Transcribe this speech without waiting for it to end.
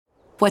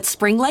What's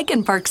spring like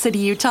in Park City,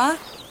 Utah?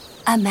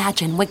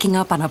 Imagine waking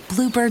up on a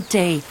bluebird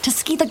day to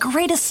ski the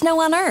greatest snow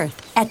on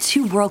Earth at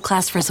 2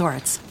 world-class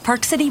resorts,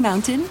 Park City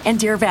Mountain and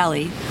Deer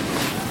Valley.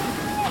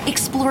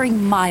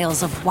 Exploring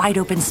miles of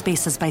wide-open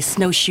spaces by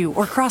snowshoe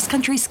or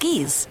cross-country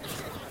skis.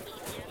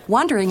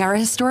 Wandering our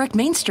historic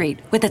Main Street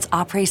with its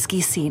après ski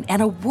scene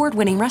and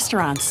award-winning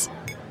restaurants.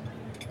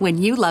 When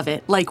you love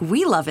it like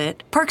we love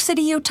it, Park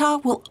City, Utah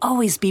will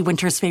always be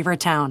winter's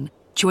favorite town.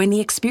 Join the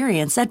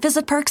experience at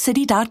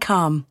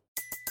visitparkcity.com.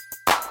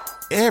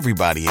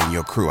 Everybody in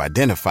your crew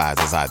identifies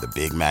as either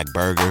Big Mac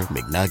Burger,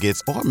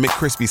 McNuggets, or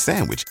McCrispy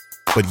Sandwich.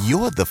 But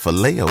you're the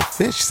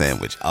Filet-O-Fish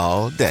Sandwich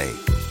all day.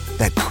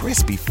 That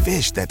crispy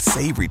fish, that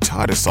savory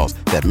tartar sauce,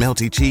 that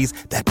melty cheese,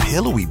 that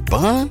pillowy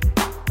bun.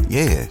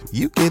 Yeah,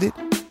 you get it.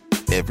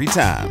 Every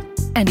time.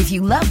 And if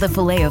you love the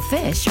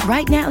Filet-O-Fish,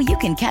 right now you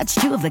can catch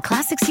 2 of the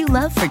classics you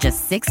love for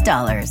just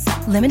 $6.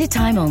 Limited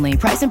time only.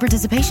 Price and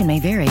participation may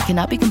vary.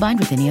 Cannot be combined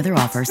with any other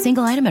offer.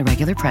 Single item at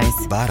regular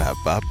price.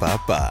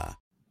 Ba-da-ba-ba-ba.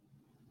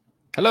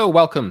 Hello,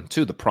 welcome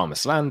to The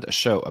Promised Land, a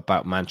show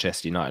about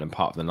Manchester United and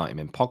part of the 90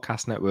 Min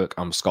Podcast Network.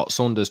 I'm Scott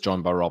Saunders,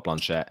 joined by Rob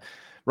Blanchette.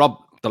 Rob,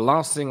 the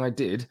last thing I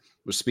did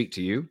was speak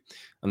to you,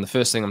 and the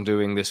first thing I'm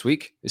doing this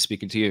week is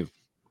speaking to you.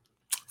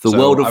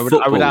 World of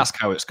football. I would ask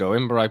how it's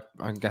going, but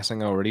I'm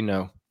guessing I already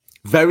know.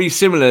 Very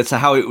similar to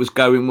how it was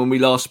going when we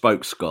last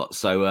spoke, Scott.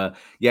 So,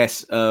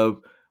 yes,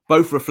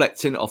 both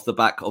reflecting off the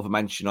back of a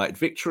Manchester United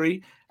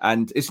victory.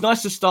 And it's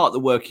nice to start the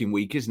working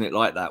week, isn't it,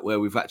 like that,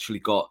 where we've actually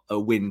got a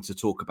win to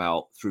talk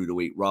about through the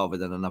week rather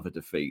than another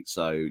defeat.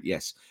 So,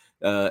 yes,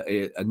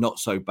 a not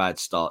so bad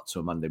start to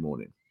a Monday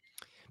morning.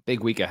 Big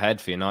week ahead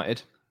for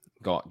United.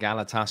 Got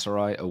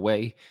Galatasaray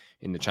away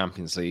in the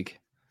Champions League,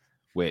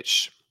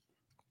 which...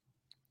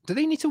 Do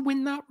they need to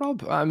win that,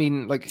 Rob? I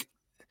mean, like...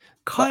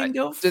 Kind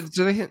of. Do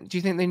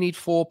you think they need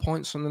 4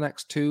 points from the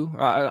next 2?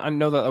 I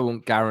know that I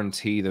won't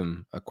guarantee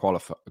them a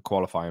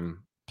qualifying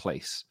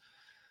place.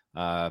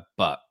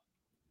 But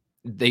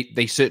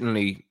they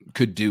certainly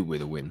could do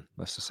with a win.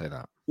 Let's just say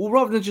that. Well,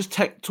 rather than just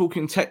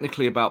talking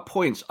technically about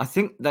points, I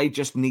think they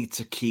just need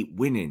to keep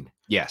winning.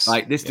 Yes,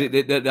 like this,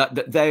 yeah.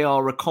 They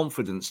are a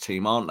confidence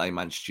team, aren't they,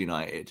 Manchester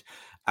United?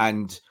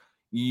 And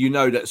you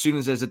know that as soon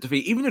as there's a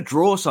defeat, even a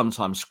draw,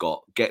 sometimes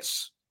Scott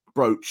gets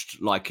broached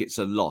like it's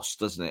a loss,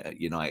 doesn't it?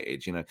 At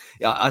United, you know,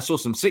 I saw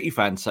some City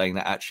fans saying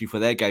that actually for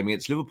their game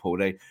against Liverpool,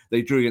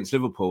 they drew against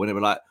Liverpool and they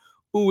were like,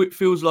 oh, it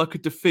feels like a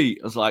defeat.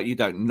 I was like, you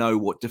don't know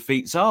what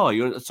defeats are.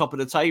 You're at the top of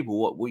the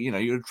table. What you know,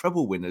 you're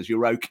treble winners.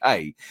 You're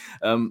okay.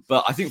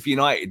 But I think for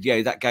United,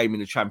 yeah, that game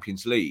in the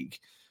Champions League,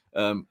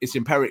 it's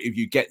imperative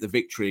you get the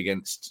victory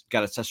against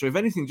Galatasaray. If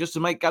anything, just to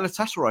make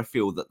Galatasaray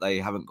feel that they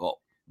haven't got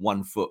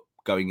 1 foot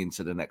going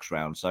into the next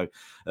round. So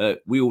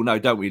we all know,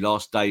 don't we,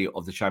 last day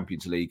of the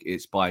Champions League,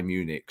 it's Bayern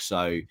Munich.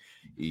 So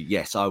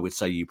yes, I would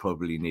say you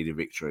probably need a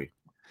victory.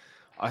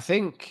 I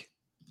think,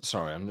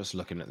 sorry, I'm just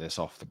looking at this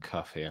off the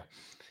cuff here.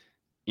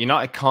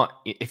 United can't,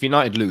 if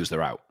United lose,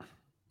 they're out.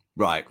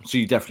 Right. So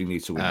you definitely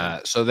need to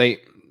win. So they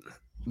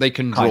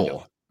can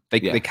draw. They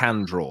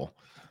can draw.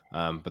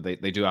 But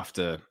they do have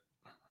to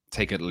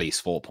take at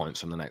least 4 points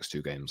from the next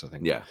 2 games, I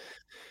think. Yeah.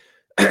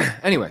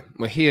 Anyway,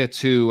 we're here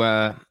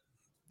to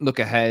look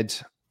ahead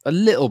a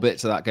little bit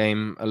to that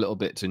game, a little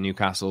bit to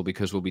Newcastle,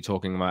 because we'll be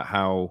talking about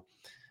how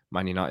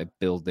Man United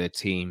build their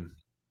team.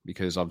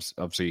 Because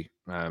obviously,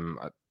 I'm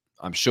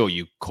sure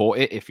you caught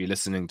it if you're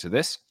listening to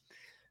this.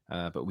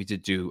 But we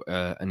did do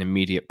an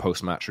immediate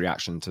post-match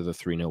reaction to the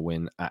 3-0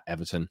 win at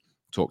Everton.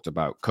 Talked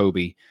about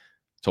Kobbie,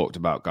 talked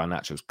about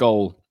Garnacho's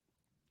goal,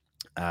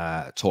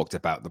 talked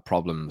about the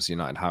problems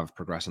United have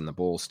progressing the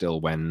ball still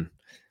when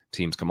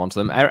teams come onto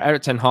them.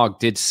 Erik ten Hag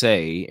did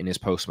say in his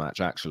post-match,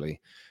 actually,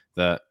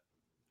 that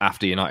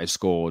after United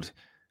scored,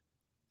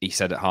 he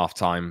said at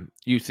halftime,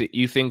 you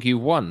think you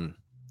won?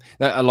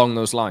 Along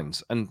those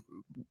lines. And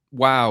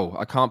wow,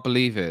 I can't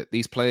believe it.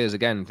 These players,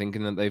 again,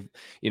 thinking that they've,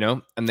 you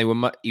know, and they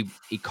were,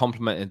 he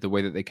complimented the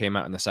way that they came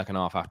out in the second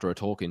half after a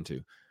talking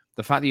to.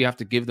 The fact that you have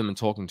to give them a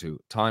talking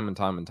to time and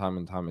time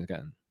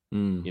again,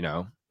 you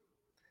know,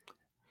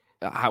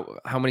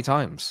 how many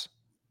times,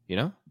 you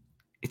know?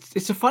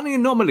 It's a funny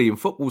anomaly in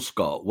football,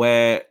 Scott,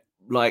 where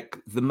like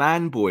the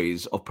man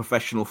boys of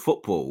professional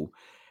football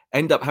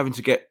end up having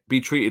to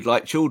be treated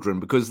like children,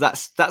 because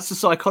that's the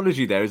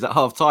psychology there. Is at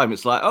half time,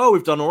 it's like, oh,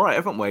 we've done all right,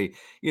 haven't we?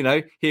 You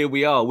know, here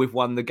we are, we've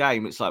won the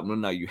game. It's like, well,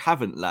 no, you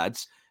haven't,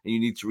 lads, and you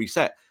need to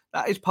reset.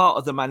 That is part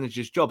of the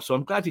manager's job. So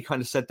I'm glad he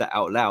kind of said that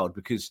out loud,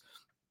 because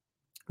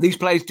these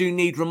players do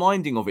need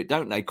reminding of it,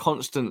 don't they?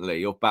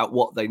 Constantly about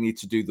what they need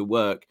to do the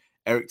work.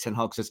 Erik ten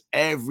Hag says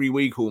every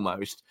week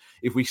almost,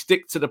 if we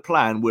stick to the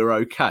plan, we're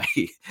okay.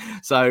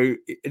 So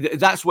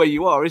that's where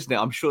you are, isn't it?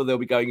 I'm sure they'll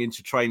be going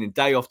into training,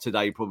 day off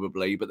today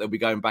probably, but they'll be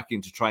going back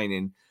into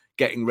training,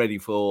 getting ready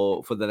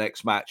for the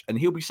next match. And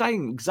he'll be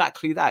saying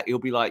exactly that. He'll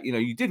be like, you know,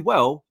 you did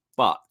well,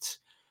 but...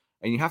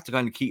 And you have to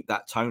kind of keep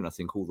that tone, I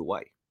think, all the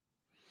way.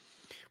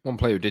 One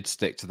player who did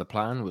stick to the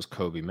plan was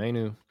Kobbie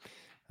Mainoo.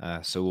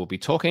 So we'll be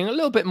talking a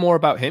little bit more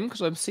about him,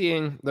 because I'm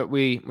seeing that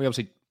we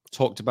obviously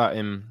talked about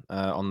him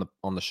on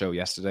the show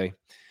yesterday,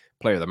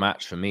 Player of the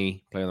match for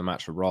me, player of the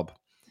match for Rob.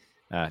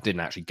 Didn't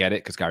actually get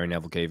it because Gary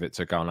Neville gave it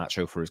to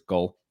Garnacho for his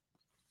goal,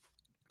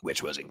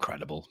 which was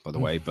incredible, by the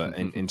way. But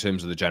in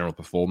terms of the general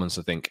performance,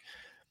 I think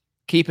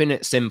keeping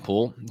it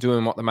simple,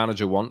 doing what the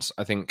manager wants,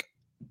 I think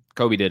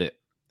Kobbie did it.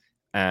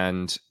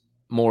 And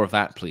more of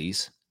that,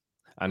 please.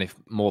 And if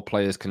more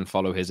players can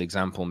follow his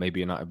example,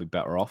 maybe United will be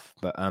better off.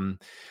 But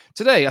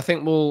today, I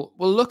think we'll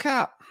look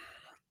at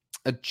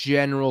a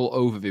general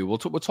overview. We'll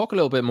talk a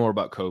little bit more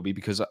about Kobbie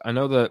because I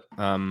know that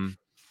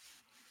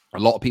a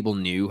lot of people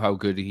knew how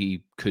good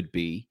he could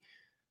be,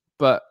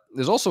 but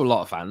there's also a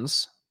lot of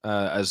fans,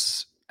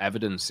 as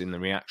evidence in the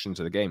reaction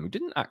to the game, who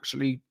didn't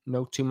actually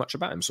know too much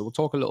about him. So we'll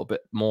talk a little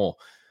bit more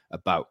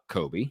about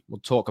Kobbie.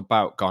 We'll talk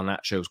about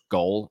Garnacho's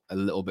goal a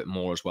little bit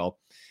more as well.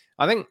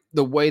 I think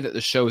the way that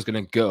the show is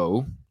going to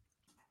go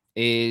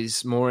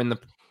is more in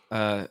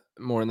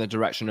the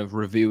direction of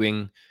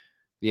reviewing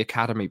the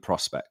academy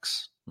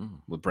prospects.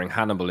 We'll bring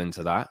Hannibal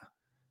into that.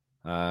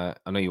 I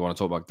know you want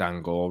to talk about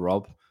Dan Gore,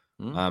 Rob,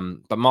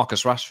 but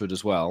Marcus Rashford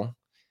as well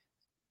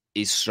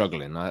is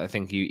struggling. I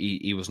think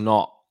he was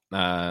not.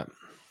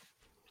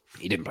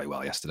 He didn't play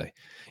well yesterday.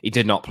 He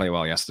did not play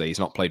well yesterday. He's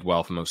not played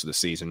well for most of the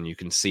season. You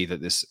can see that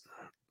there's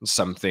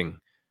something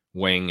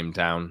weighing him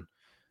down,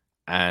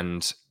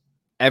 and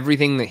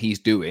everything that he's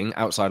doing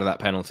outside of that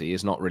penalty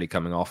is not really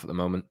coming off at the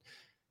moment.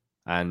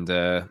 And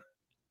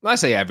I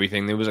say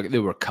everything. There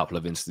were a couple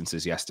of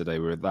instances yesterday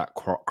where that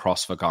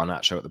cross for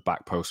Garnacho at the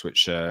back post,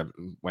 which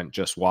went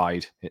just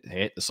wide,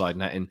 hit the side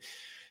netting,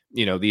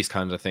 these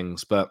kinds of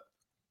things. But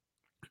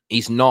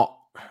he's not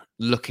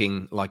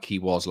looking like he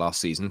was last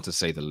season, to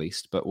say the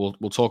least. But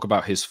we'll talk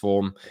about his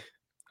form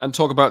and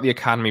talk about the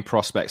academy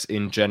prospects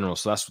in general.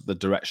 So that's the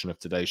direction of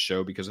today's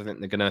show, because I think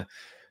they're going to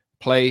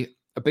play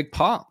a big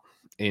part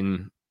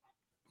in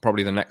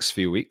probably the next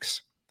few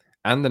weeks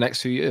and the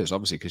next few years,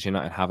 obviously, because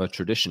United have a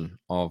tradition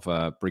of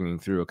bringing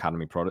through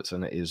academy products,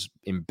 and it is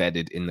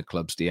embedded in the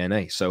club's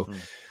DNA. So,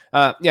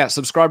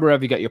 subscribe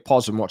wherever you get your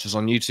pods and watch us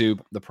on YouTube,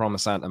 the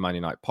Promise and Man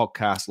United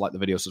podcast. Like the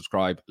video,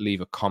 subscribe,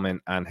 leave a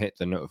comment, and hit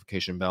the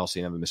notification bell so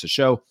you never miss a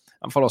show.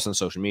 And follow us on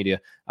social media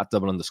at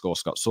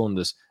 @Scott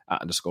Saunders,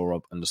 at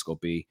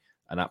 @Rob_B,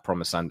 and at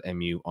Promise and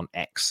MU on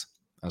X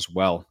as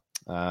well.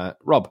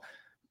 Rob,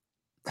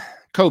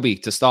 Kobbie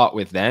to start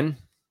with then.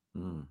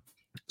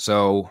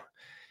 So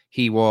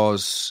he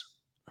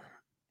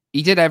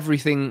did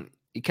everything.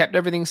 He kept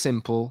everything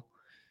simple.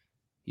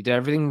 He did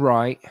everything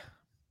right.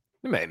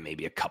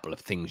 Maybe a couple of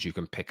things you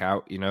can pick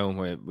out,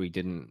 where we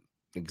didn't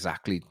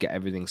exactly get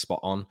everything spot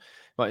on.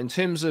 But in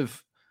terms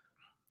of,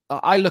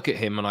 I look at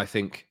him and I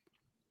think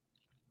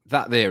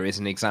that there is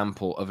an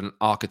example of an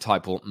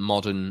archetypal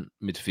modern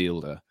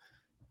midfielder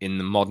in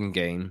the modern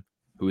game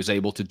who is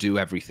able to do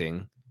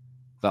everything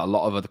that a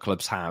lot of other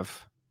clubs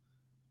have.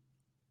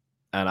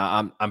 And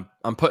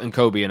I'm putting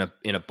Kobbie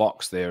in a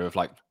box there of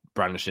like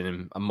brandishing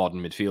him a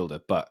modern midfielder,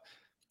 but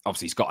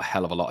obviously he's got a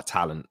hell of a lot of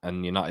talent,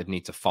 and United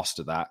need to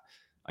foster that,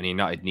 and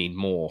United need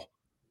more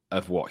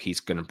of what he's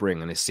going to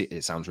bring. And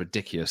it sounds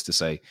ridiculous to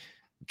say,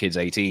 kid's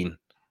 18,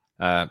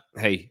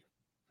 hey,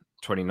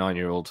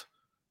 29-year-old,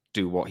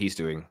 do what he's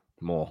doing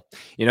more,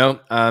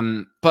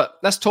 But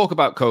let's talk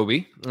about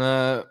Kobbie.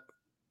 Do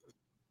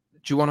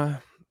you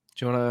want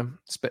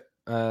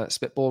to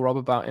spitball, Rob,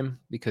 about him?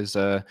 Because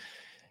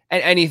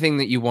anything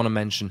that you want to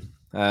mention,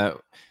 how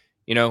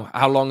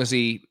long have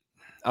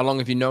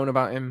you known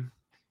about him?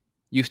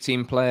 Youth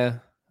team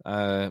player,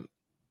 part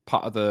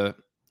of the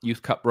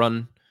Youth Cup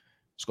run.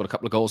 He's got a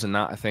couple of goals in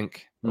that, I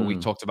think. We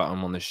talked about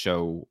him on this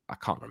show. I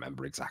can't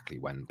remember exactly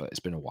when, but it's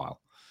been a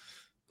while.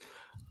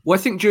 Well,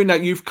 I think during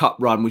that Youth Cup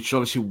run, which is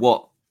obviously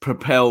what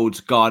propelled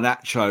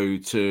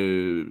Garnacho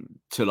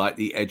to like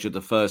the edge of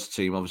the first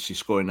team, obviously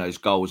scoring those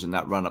goals in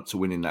that run up to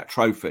winning that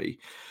trophy.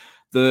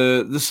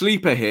 The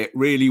sleeper hit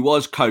really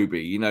was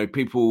Kobbie.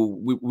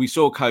 We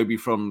saw Kobbie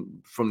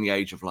from the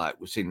age of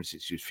we've seen him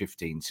since he was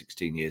 15,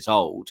 16 years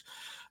old.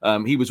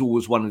 He was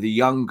always one of the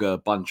younger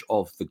bunch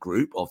of the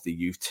group, of the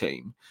youth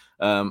team.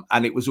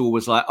 And it was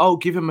always like, oh,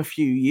 give him a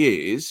few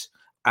years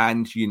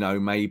and,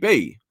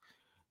 maybe.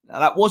 Now,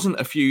 that wasn't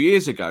a few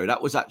years ago.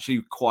 That was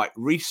actually quite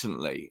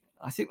recently.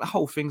 I think the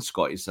whole thing,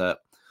 Scott, is that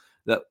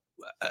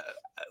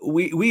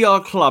we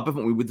are a club,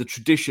 haven't we, with the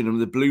tradition and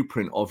the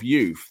blueprint of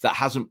youth that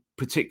hasn't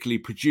particularly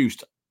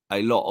produced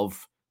a lot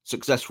of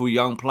successful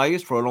young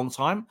players for a long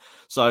time.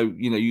 So,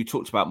 you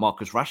talked about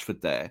Marcus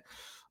Rashford there.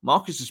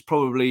 Marcus is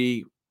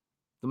probably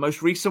the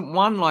most recent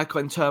one, like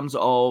in terms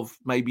of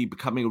maybe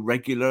becoming a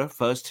regular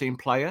first team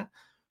player.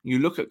 You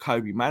look at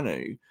Kobbie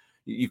Mainoo,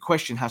 your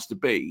question has to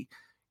be,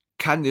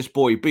 can this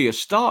boy be a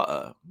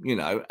starter?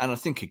 And I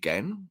think,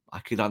 again, I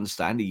could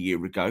understand a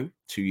year ago,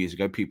 2 years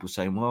ago, people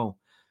saying, well,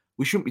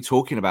 we shouldn't be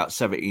talking about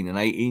 17 and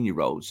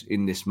 18-year-olds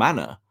in this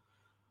manner.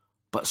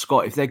 But,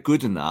 Scott, if they're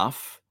good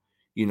enough,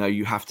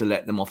 you have to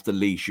let them off the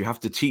leash. You have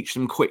to teach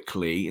them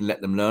quickly and let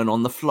them learn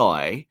on the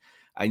fly.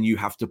 And you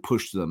have to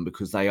push them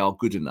because they are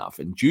good enough.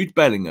 And Jude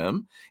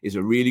Bellingham is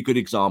a really good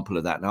example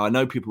of that. Now, I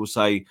know people will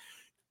say,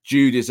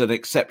 Jude is an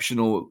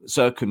exceptional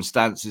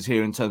circumstances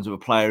here in terms of a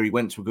player. He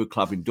went to a good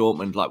club in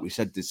Dortmund, like we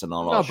said this in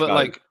our last show.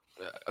 Like,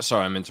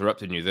 sorry, I'm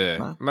interrupting you there.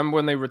 No? Remember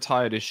when they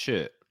retired his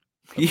shirt?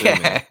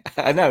 Yeah,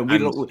 I know.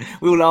 We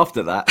all laughed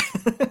at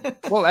that.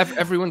 Well,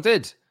 everyone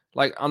did.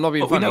 Like, I'm not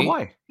being funny. We know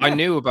why. Yeah. I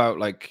knew about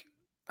like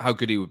how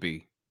good he would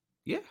be.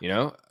 Yeah, you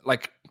know,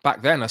 like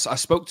back then, I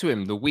spoke to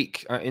him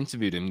I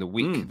interviewed him the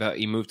week that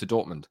he moved to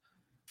Dortmund.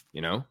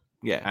 You know,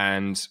 yeah,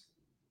 and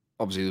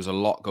obviously there's a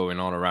lot going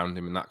on around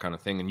him and that kind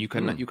of thing, and you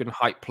can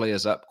hype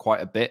players up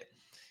quite a bit,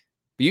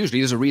 but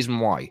usually there's a reason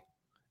why.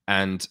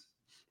 And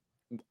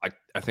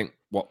I think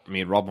what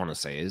me and Rob want to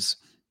say is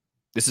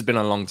this has been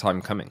a long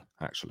time coming,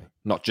 actually,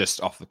 not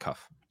just off the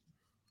cuff.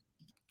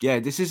 Yeah,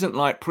 this isn't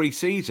like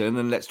pre-season,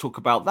 and let's talk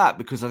about that,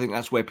 because I think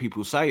that's where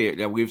people say it.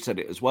 Yeah, we've said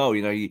it as well.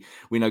 You know,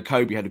 we know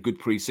Kobbie had a good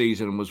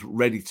pre-season and was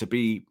ready to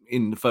be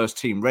in the first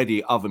team,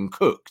 ready, oven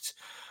cooked.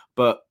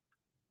 But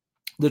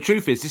the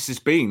truth is, this has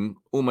been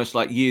almost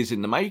like years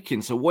in the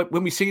making. So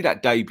when we see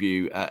that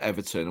debut at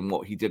Everton and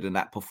what he did in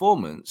that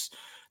performance,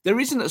 there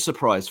isn't a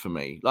surprise for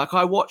me. Like,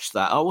 I watched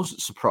that, I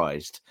wasn't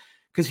surprised,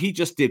 because he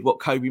just did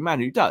what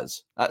Mainoo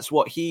does. That's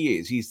what he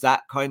is. He's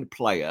that kind of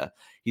player.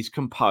 He's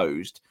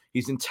composed.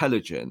 He's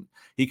intelligent.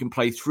 He can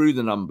play through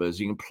the numbers.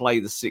 He can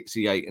play the 6,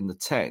 the 8, and the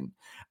 10.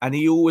 And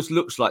he always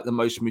looks like the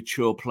most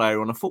mature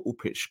player on a football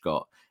pitch,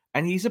 Scott.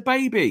 And he's a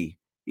baby.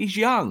 He's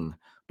young.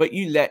 But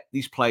you let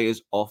these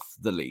players off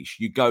the leash.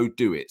 You go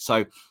do it.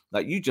 So,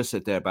 like you just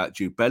said there about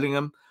Jude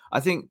Bellingham, I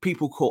think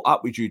people caught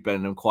up with Jude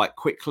Bellingham quite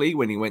quickly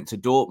when he went to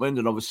Dortmund.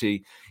 And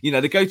obviously, you know,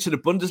 they go to the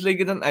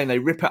Bundesliga, don't they? And they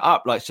rip it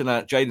up. Like, so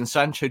now Jadon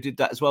Sancho did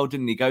that as well,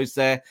 didn't he? Goes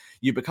there.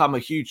 You become a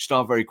huge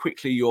star very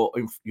quickly. Your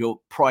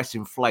price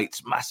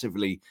inflates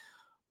massively.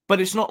 But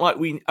it's not like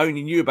we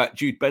only knew about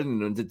Jude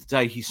Bellingham the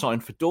day he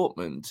signed for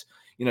Dortmund.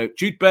 You know,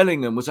 Jude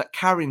Bellingham was at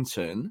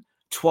Carrington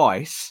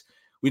twice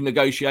with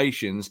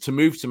negotiations to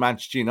move to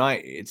Manchester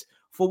United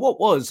for what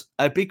was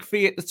a big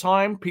fee at the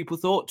time. People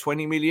thought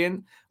 20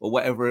 million or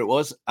whatever it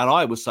was. And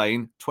I was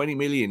saying 20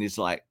 million is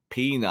like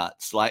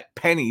peanuts, like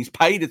pennies.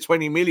 Pay the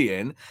 20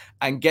 million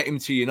and get him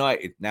to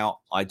United.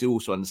 Now, I do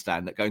also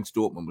understand that going to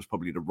Dortmund was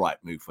probably the right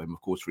move for him,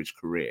 of course, for his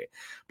career.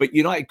 But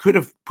United could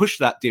have pushed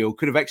that deal,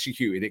 could have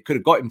executed it, could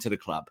have got him to the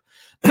club.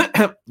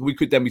 We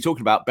could then be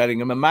talking about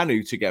Bellingham and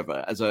Mainoo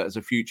together as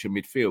a future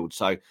midfield.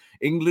 So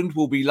England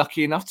will be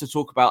lucky enough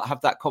to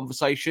have that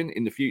conversation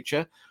in the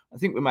future. I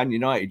think with Man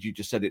United, you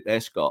just said it there,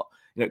 Scott.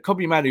 You know,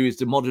 Kobbie Mainoo is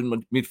the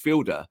modern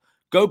midfielder.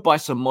 Go buy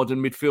some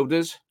modern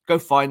midfielders. Go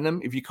find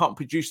them. If you can't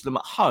produce them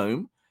at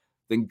home,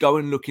 then go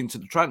and look into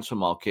the transfer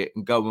market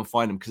and go and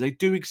find them, because they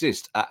do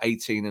exist at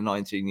 18 and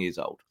 19 years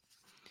old.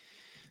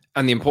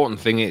 And the important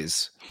thing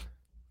is,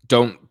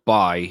 don't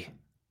buy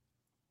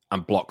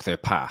and block their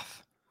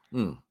path.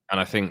 And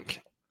I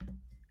think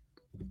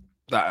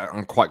that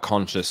I'm quite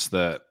conscious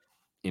that,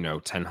 you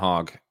know, Ten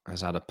Hag has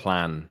had a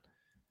plan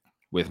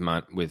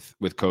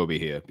with Kobbie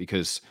here,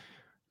 because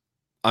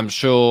I'm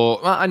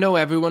sure, I know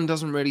everyone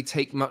doesn't really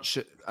take much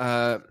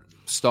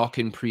stock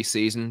in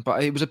pre-season,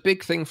 but it was a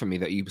big thing for me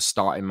that he was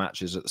starting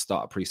matches at the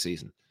start of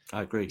pre-season.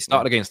 I agree. He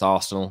started against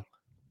Arsenal,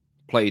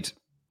 played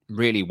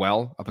really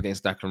well up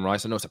against Declan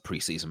Rice. I know it's a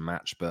pre-season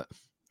match, but,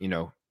 you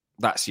know,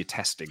 that's your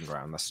testing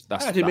ground.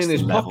 That's had him in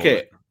his level.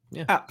 pocket.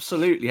 Yeah.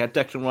 Absolutely, had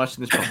Declan Rice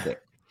in his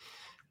pocket.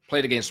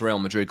 Played against Real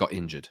Madrid, got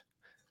injured.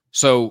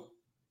 So,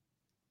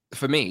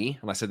 for me,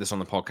 and I said this on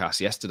the podcast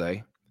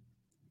yesterday,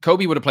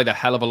 Kobbie would have played a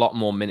hell of a lot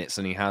more minutes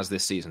than he has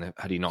this season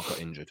had he not got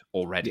injured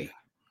already. Yeah.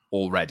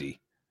 Already.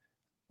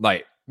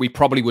 Like, we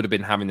probably would have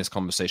been having this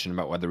conversation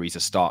about whether he's a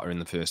starter in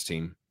the first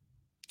team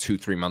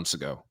 2-3 months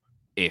ago,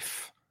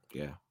 if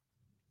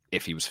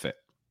he was fit.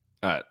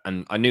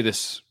 And I knew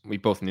this, we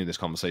both knew this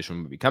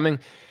conversation would be coming.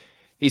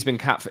 He's been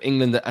capped for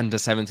England at under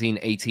 17,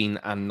 18,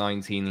 and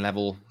 19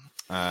 level.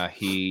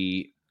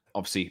 He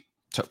obviously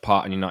took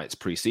part in United's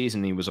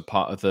pre-season. He was a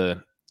part of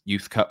the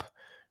Youth Cup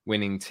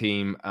winning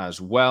team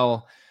as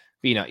well.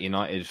 Been at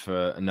United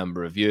for a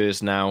number of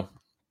years now,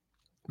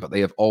 but they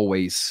have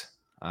always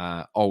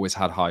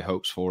had high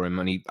hopes for him.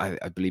 And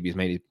I believe he's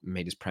made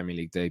his Premier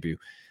League debut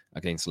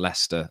against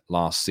Leicester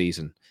last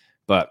season.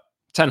 But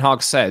Ten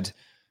Hag said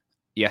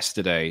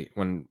yesterday,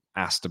 when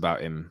asked about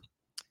him,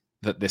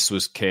 that this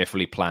was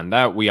carefully planned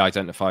out. We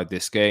identified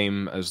this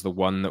game as the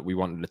one that we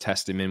wanted to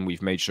test him in.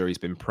 We've made sure he's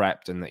been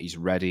prepped and that he's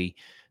ready,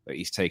 that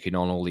he's taken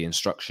on all the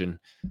instruction.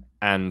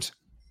 And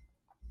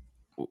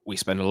we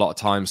spend a lot of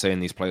time saying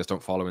these players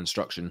don't follow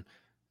instruction.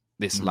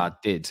 This lad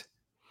did.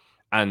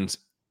 And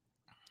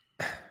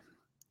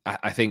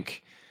I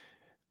think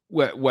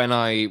when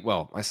I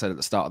said at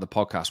the start of the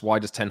podcast, why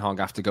does Ten Hag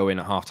have to go in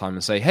at halftime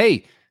and say,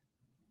 hey,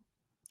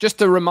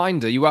 just a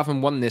reminder, you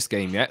haven't won this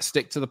game yet.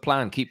 Stick to the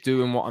plan. Keep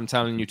doing what I'm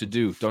telling you to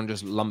do. Don't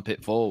just lump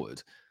it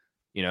forward.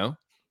 You know,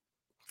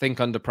 think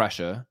under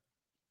pressure.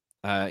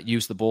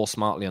 Use the ball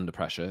smartly under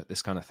pressure.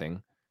 This kind of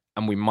thing,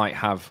 and we might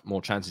have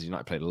more chances.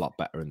 United played a lot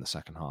better in the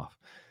second half.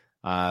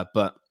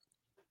 But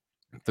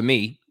for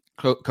me,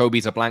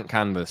 Kobbie's a blank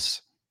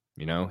canvas.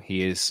 You know,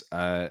 he is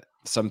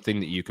something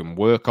that you can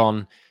work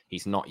on.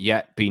 He's not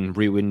yet been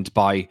ruined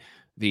by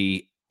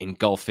the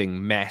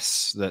engulfing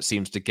mess that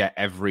seems to get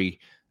every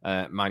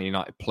Man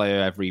United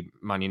player, every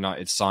Man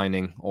United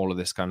signing, all of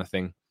this kind of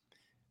thing.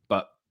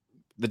 But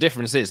the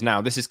difference is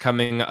now this is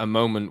coming at a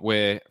moment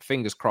where,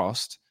 fingers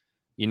crossed,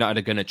 United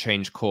are going to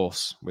change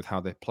course with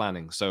how they're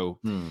planning. So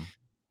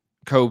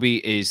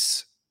Kobbie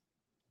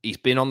he's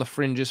been on the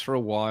fringes for a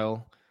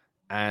while,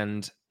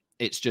 and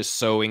it's just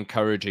so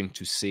encouraging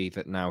to see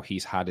that now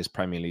he's had his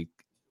Premier League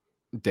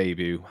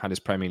debut, had his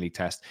Premier League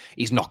test.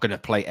 He's not going to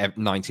play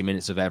 90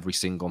 minutes of every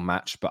single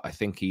match, but I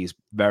think he's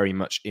very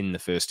much in the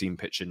first team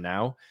picture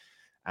now.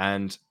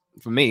 And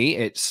for me,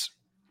 it's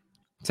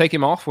take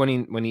him off when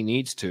he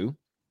needs to.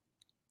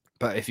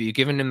 But if you're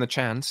giving him the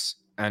chance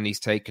and he's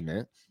taken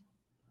it,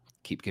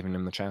 keep giving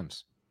him the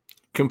chance.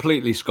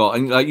 Completely, Scott.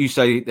 And like you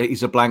say,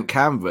 he's a blank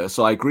canvas.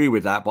 I agree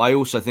with that. But I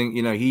also think,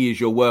 he is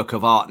your work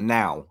of art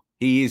now.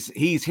 He's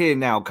here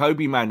now.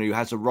 Kobbie Mainoo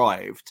has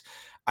arrived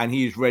and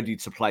he is ready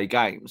to play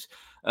games.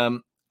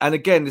 And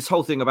again, this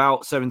whole thing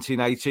about 17,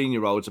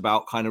 18-year-olds,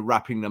 about kind of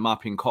wrapping them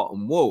up in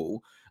cotton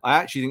wool, I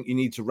actually think you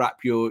need to wrap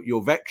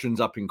your veterans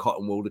up in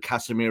cotton wool, the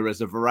Casemiras,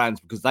 the Varans,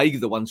 because they're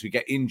the ones who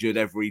get injured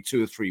every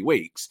 2 or 3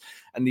 weeks.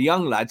 And the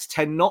young lads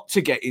tend not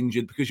to get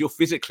injured because you're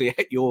physically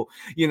at you're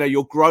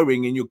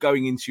growing and you're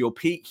going into your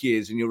peak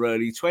years in your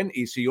early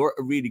 20s. So you're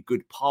at a really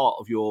good part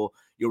of your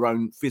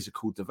own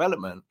physical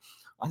development.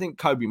 I think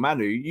Kobbie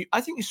Mainoo, I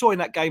think you saw in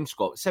that game,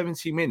 Scott,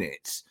 70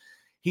 minutes.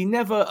 He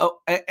never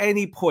at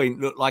any point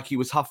looked like he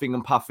was huffing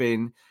and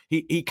puffing.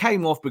 He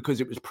came off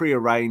because it was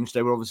prearranged.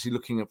 They were obviously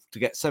looking to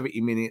get 70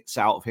 minutes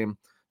out of him.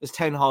 As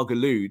Ten Hag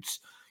alludes,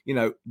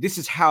 this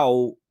is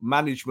how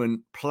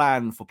management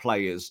plan for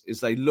players, is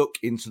they look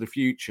into the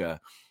future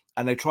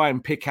and they try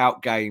and pick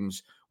out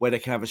games where they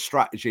can have a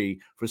strategy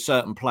for a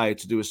certain player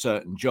to do a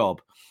certain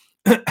job.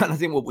 And I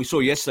think what we saw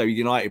yesterday,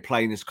 United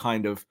playing this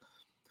kind of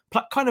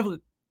a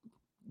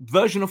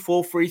version of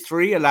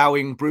 4-3-3,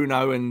 allowing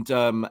Bruno and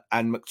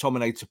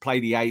McTominay to play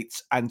the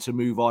 8 and to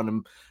move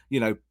on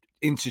and,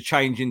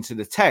 interchange into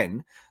the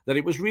 10, that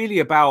it was really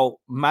about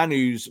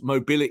Manu's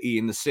mobility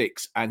in the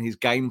 6 and his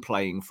game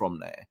playing from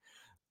there,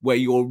 where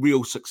your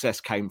real success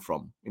came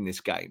from in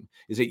this game,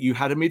 is that you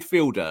had a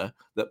midfielder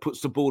that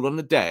puts the ball on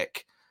the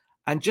deck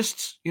and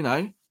just,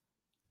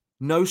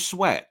 no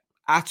sweat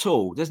at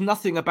all. There's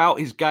nothing about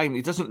his game.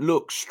 He doesn't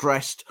look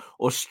stressed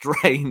or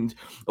strained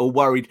or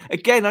worried.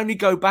 Again, only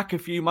go back a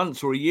few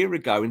months or a year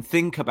ago and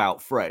think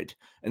about Fred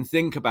and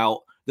think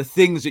about the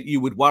things that you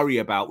would worry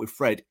about with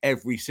Fred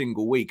every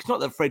single week. It's not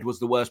that Fred was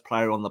the worst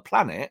player on the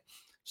planet.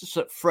 It's just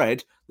that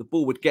Fred, the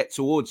ball would get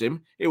towards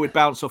him, it would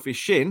bounce off his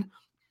shin,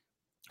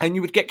 and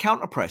you would get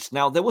counter-pressed.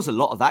 Now, there was a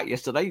lot of that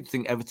yesterday. You'd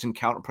think Everton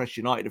counter-pressed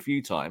United a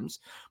few times,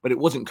 but it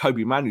wasn't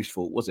Kobbie Mainoo's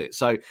fault, was it?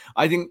 So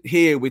I think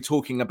here we're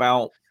talking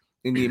about,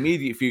 in the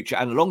immediate future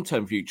and the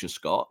long-term future,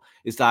 Scott,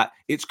 is that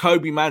it's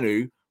Kobbie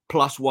Mainoo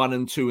plus 1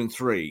 and 2 and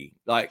 3.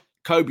 Like,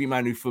 Kobbie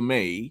Mainoo, for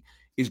me,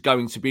 is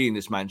going to be in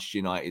this Manchester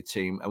United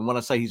team. And when I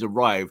say he's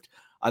arrived,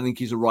 I think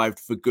he's arrived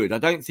for good. I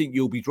don't think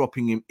you'll be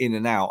dropping him in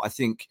and out. I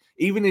think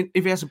even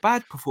if he has a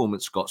bad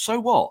performance, Scott, so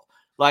what?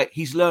 Like,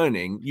 he's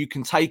learning. You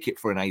can take it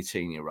for an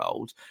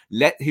 18-year-old.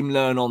 Let him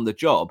learn on the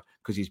job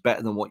because he's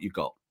better than what you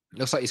got.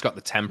 Looks like he's got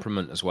the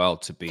temperament as well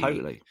to be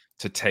totally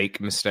to take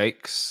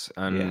mistakes,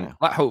 and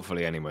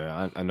hopefully anyway.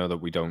 I know that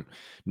we don't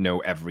know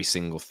every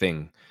single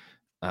thing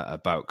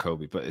about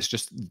Kobbie, but it's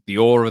just the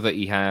aura that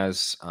he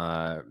has.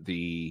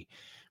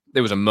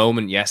 There was a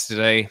moment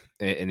yesterday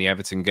in the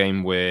Everton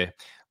game where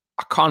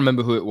I can't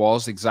remember who it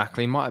was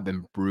exactly. It might have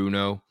been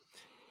Bruno.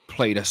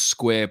 Played a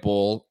square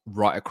ball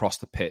right across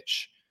the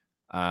pitch.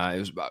 It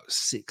was about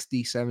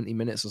 60, 70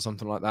 minutes or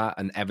something like that,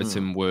 and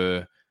Everton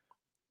were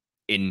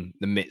in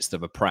the midst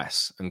of a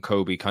press, and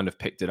Kobbie kind of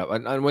picked it up.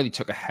 And when he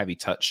took a heavy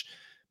touch,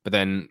 but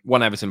then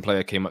one Everton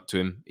player came up to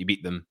him, he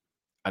beat them,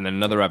 and then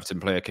another Everton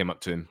player came up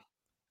to him,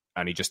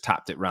 and he just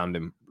tapped it round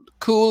him.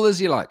 Cool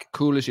as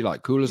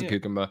a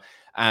cucumber.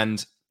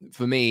 And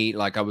for me,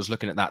 like, I was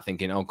looking at that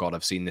thinking, oh God,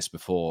 I've seen this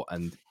before.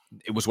 And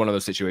it was one of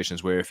those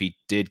situations where if he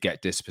did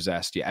get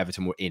dispossessed,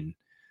 Everton were in.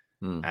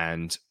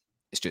 And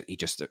it's just, he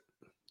just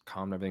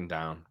calmed everything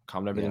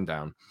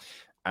down.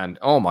 And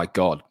oh my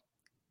God,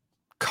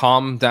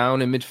 calm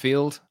down in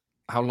midfield.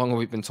 How long have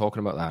we been talking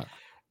about that?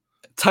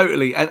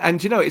 Totally.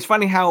 And it's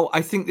funny how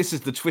I think this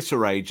is the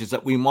Twitter age, is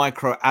that we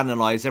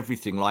micro-analyze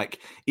everything, like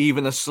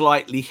even a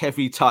slightly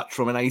heavy touch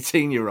from an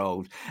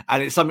 18-year-old.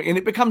 And it's something, and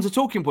it becomes a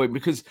talking point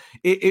because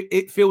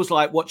it feels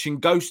like watching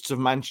ghosts of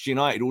Manchester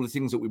United, all the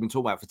things that we've been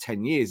talking about for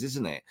 10 years,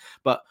 isn't it?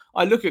 But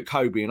I look at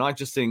Kobbie and I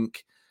just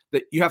think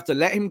that you have to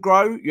let him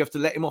grow, you have to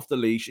let him off the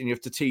leash, and you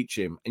have to teach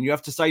him. And you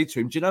have to say to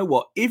him, do you know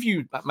what? If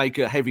you make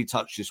a heavy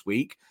touch this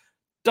week,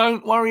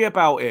 don't worry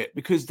about it,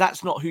 because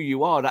that's not who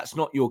you are. That's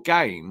not your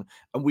game.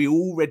 And we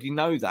already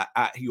know that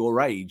at your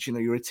age.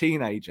 You're a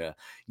teenager.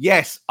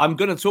 Yes, I'm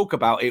going to talk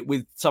about it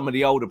with some of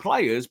the older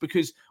players,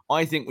 because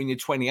I think when you're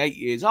 28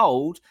 years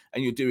old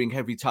and you're doing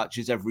heavy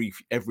touches every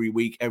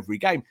week, every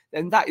game,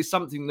 then that is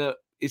something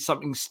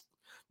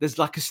there's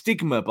like a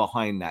stigma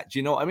behind that. Do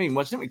you know what I mean?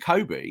 Well, I think with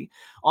Kobbie,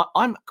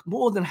 I'm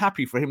more than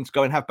happy for him to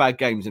go and have bad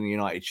games in the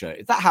United shirt.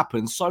 If that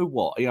happens, so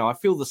what? I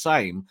feel the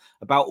same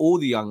about all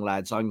the young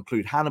lads. I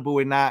include Hannibal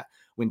in that.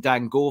 When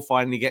Dan Gore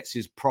finally gets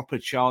his proper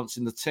chance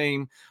in the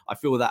team, I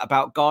feel that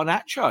about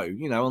Garnacho,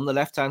 on the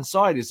left-hand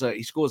side is that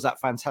he scores that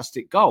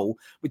fantastic goal.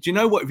 But you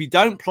know what? If you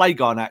don't play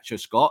Garnacho,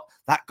 Scott,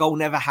 that goal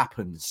never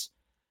happens.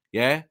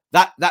 Yeah,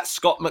 that's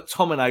Scott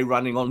McTominay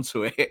running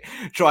onto it,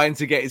 trying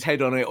to get his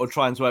head on it or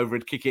trying to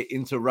overhead kick it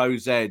into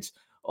Rose Ed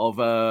of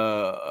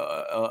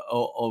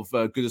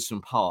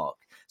Goodison Park.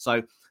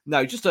 So,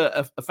 no, just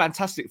a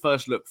fantastic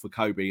first look for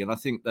Kobbie. And I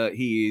think that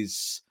he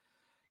is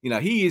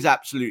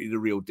absolutely the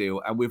real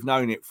deal. And we've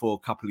known it for a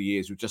couple of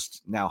years. We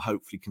just now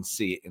hopefully can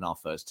see it in our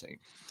first team.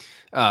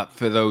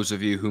 For those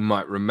of you who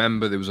might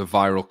remember, there was a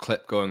viral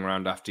clip going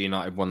around after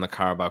United won the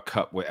Carabao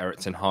Cup where Erik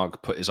ten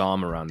Hag put his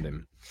arm around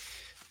him.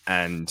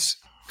 And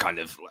kind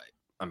of like,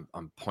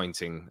 I'm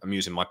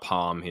using my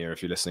palm here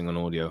if you're listening on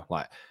audio,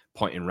 like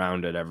pointing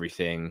round at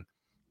everything.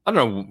 We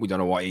don't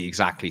know what he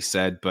exactly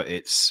said, but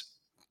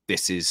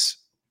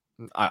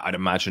I'd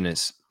imagine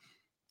this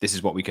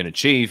is what we can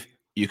achieve.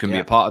 You can be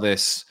a part of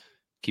this,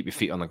 keep your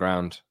feet on the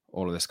ground,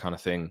 all of this kind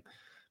of thing.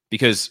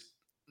 Because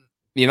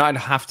United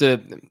have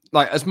to,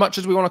 like, as much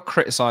as we want to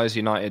criticize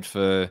United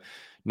for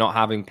not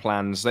having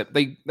plans,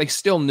 they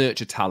still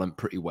nurture talent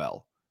pretty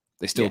well.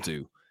 They still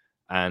do.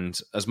 And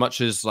as much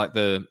as like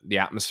the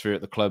atmosphere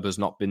at the club has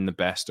not been the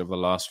best over the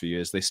last few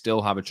years, they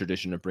still have a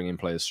tradition of bringing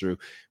players through,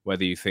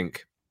 whether you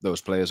think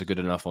those players are good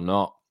enough or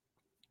not.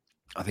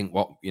 I think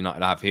what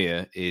United have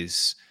here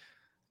is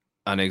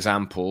an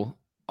example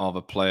of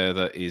a player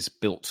that is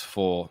built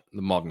for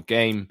the modern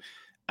game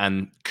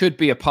and could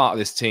be a part of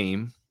this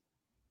team.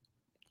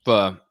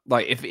 But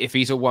like if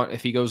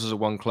he goes as a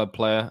one club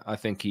player, I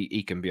think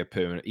he can be a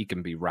permanent. He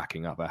can be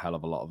racking up a hell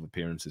of a lot of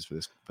appearances for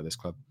this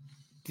club.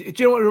 Do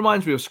you know what it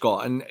reminds me of,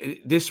 Scott? And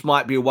this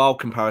might be a wild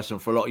comparison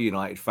for a lot of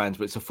United fans,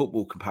 but it's a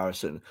football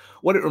comparison.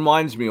 What it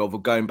reminds me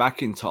of going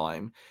back in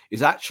time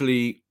is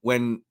actually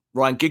when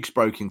Ryan Giggs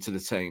broke into the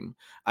team.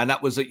 And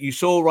that was that you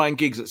saw Ryan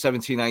Giggs at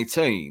 17,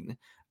 18,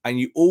 and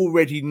you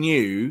already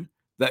knew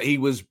that he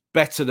was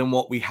better than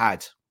what we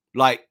had.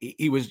 Like,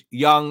 he was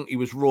young, he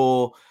was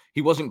raw,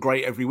 he wasn't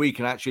great every week.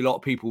 And actually, a lot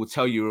of people would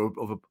tell you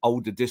of an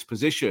older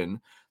disposition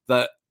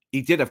that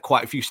he did have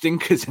quite a few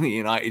stinkers in the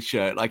United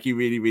shirt, like he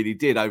really, really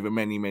did over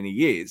many, many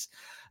years.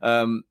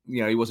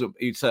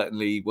 He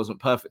certainly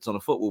wasn't perfect on a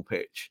football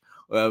pitch.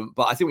 But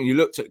I think when you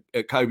looked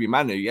at Kobbie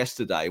Mainoo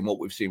yesterday and what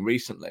we've seen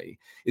recently,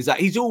 is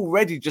that he's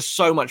already just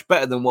so much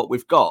better than what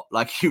we've got.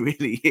 Like, he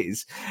really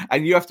is.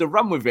 And you have to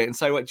run with it and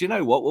say, well, do you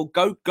know what? Well,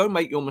 go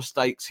make your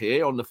mistakes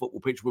here on the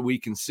football pitch where we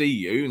can see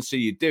you and see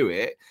you do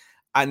it.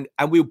 And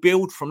we'll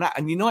build from that.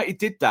 And United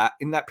did that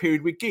in that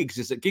period with Giggs,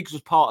 is that Giggs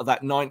was part of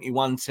that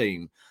 91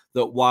 team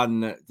that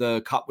won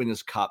the Cup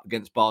Winners' Cup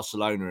against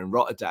Barcelona in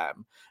Rotterdam.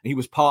 And he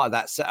was part of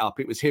that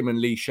setup. It was him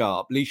and Lee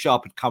Sharp. Lee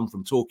Sharp had come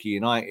from Torquay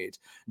United.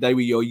 They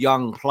were your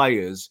young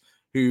players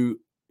who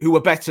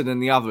were better than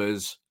the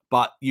others,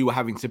 but you were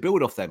having to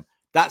build off them.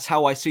 That's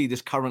how I see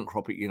this current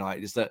crop at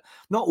United, is that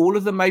not all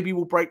of them maybe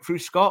will break through,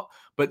 Scott,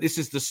 but this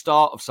is the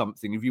start of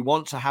something. If you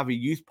want to have a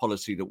youth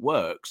policy that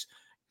works,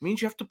 it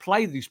means you have to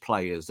play these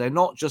players. They're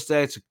not just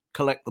there to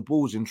collect the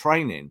balls in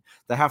training.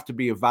 They have to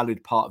be a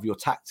valid part of your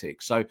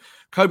tactics. So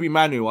Kobbie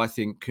Mainoo, I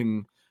think,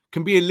 can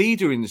be a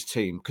leader in this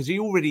team because he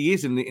already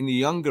is in the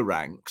younger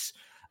ranks.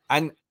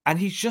 And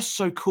he's just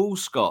so cool,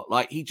 Scott.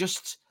 Like,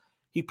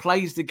 he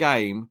plays the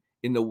game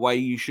in the way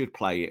you should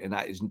play it. And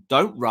that is,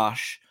 don't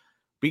rush,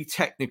 be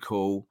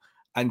technical,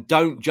 and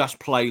don't just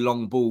play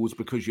long balls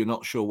because you're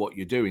not sure what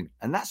you're doing.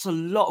 And that's a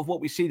lot of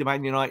what we see the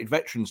Man United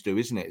veterans do,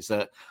 isn't it? It's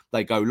that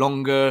they go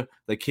longer,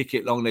 they kick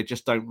it long, they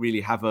just don't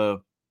really have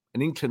an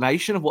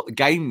inclination of what the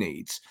game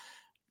needs.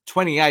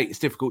 28, it's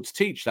difficult to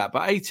teach that,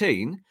 but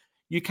 18,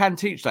 you can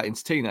teach that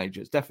into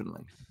teenagers,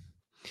 definitely.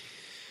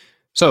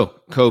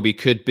 So Kobbie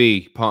could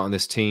be part of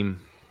this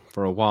team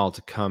for a while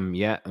to come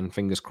yet, and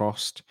fingers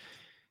crossed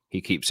he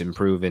keeps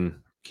improving,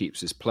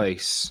 keeps his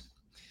place,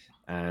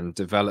 and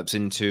develops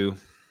into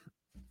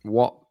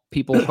what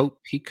people hope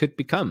he could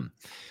become.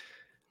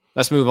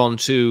 Let's move on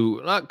to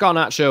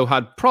Garnacho.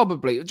 Had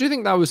probably, do you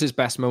think that was his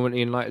best moment in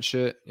United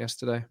shirt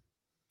yesterday?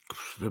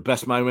 The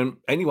best moment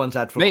anyone's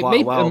had for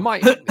quite a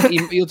while.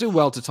 He'll do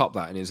well to top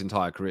that in his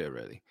entire career,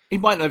 really. He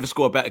might never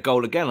score a better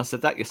goal again. I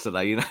said that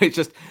yesterday. It's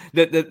just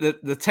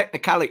the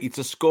technicality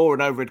to score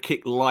an overhead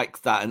kick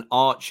like that, an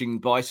arching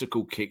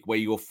bicycle kick where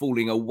you're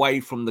falling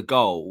away from the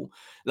goal.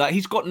 Like,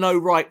 he's got no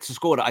right to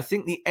score that. I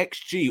think the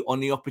XG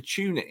on the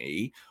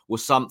opportunity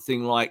was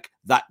something like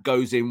that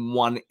goes in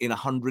 1 in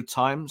 100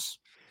 times.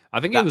 I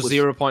think it was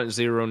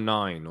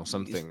 0.09 or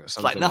something. It's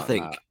like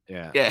nothing. Like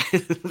that. Yeah.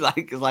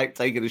 like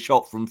taking a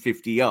shot from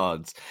 50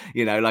 yards.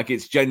 Like,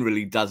 it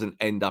generally doesn't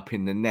end up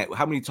in the net.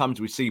 How many times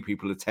do we see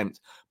people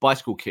attempt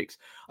bicycle kicks?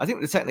 I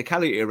think the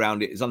technicality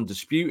around it is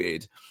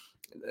undisputed.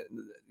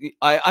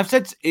 I've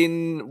said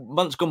in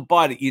months gone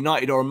by that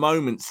United are a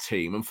moments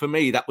team. And for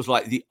me, that was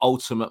like the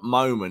ultimate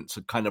moment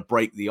to kind of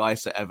break the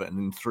ice at Everton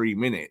in 3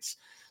 minutes.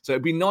 So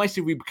it'd be nice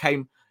if we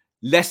became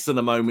less than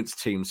a moments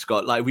team,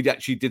 Scott. Like we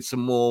actually did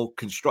some more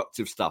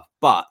constructive stuff.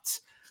 But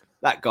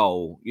that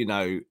goal,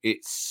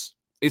 it's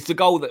the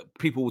goal that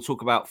people will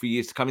talk about for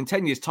years to come. In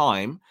 10 years'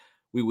 time,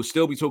 we will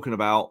still be talking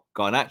about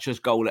Garnacho's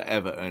goal at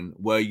Everton.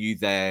 Were you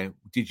there?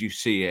 Did you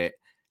see it?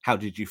 How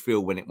did you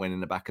feel when it went in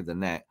the back of the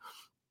net?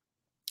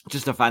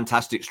 Just a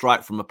fantastic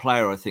strike from a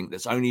player, I think,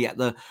 that's only at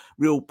the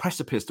real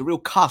precipice, the real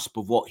cusp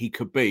of what he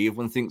could be.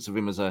 Everyone thinks of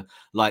him as a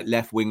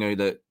left winger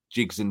that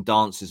jigs and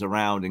dances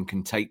around and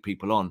can take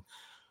people on.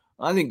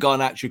 I think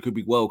Garnacho could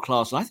be world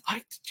class. And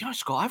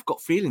Scott, I've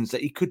got feelings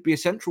that he could be a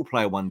central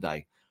player one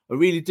day. I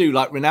really do.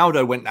 Like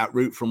Ronaldo went that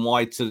route from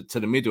wide to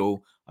the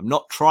middle. I'm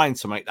not trying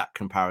to make that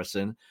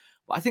comparison,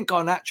 but I think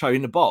Garnacho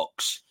in the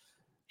box,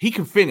 he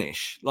can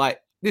finish. Like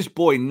this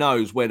boy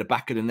knows where the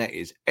back of the net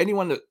is.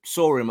 Anyone that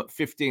saw him at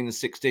 15 and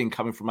 16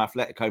 coming from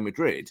Atletico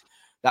Madrid,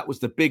 that was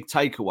the big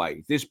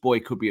takeaway. This boy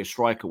could be a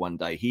striker one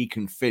day. He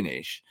can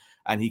finish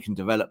and he can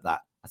develop that.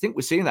 I think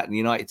we're seeing that in the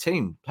United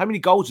team. How many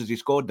goals has he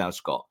scored now,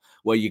 Scott?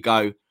 Where you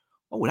go,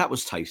 oh, that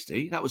was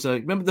tasty. That was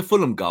remember the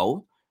Fulham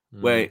goal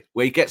where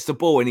he gets the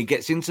ball and he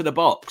gets into the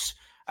box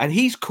and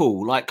he's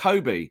cool like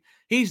Kobbie.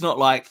 He's not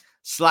like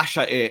slash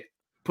at it,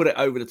 put it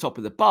over the top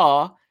of the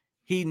bar.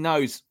 He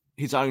knows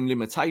his own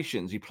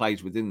limitations. He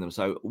plays within them.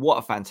 So what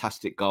a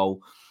fantastic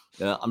goal.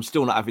 I'm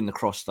still not having the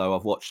cross though.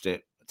 I've watched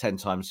it 10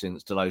 times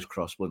since. Delo's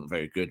cross wasn't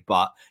very good,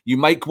 but you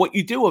make what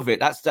you do of it.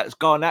 That's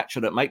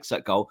Garnacho that makes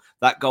that goal.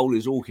 That goal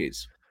is all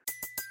his.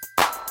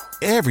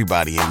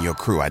 Everybody in your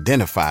crew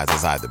identifies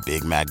as either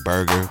Big Mac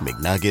Burger,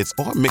 McNuggets,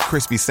 or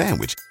McCrispy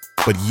Sandwich.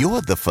 But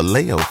you're the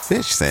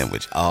Filet-O-Fish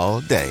Sandwich all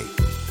day.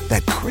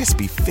 That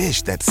crispy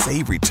fish, that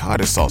savory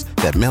tartar sauce,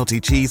 that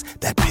melty cheese,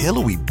 that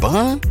pillowy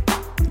bun.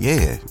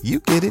 Yeah,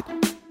 you get it.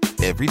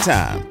 Every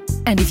time.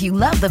 And if you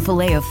love the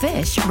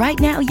Filet-O-Fish, right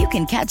now you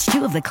can catch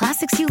two of the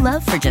classics you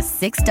love for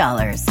just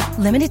 $6.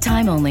 Limited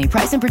time only.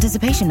 Price and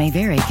participation may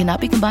vary. Cannot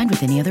be combined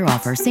with any other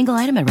offer. Single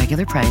item at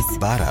regular price.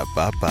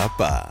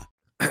 Ba-da-ba-ba-ba.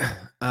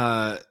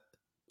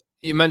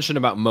 You mentioned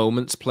about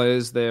moments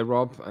players there,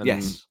 Rob. And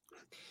yes.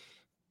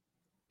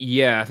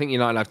 Yeah, I think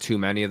United have too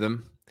many of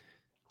them.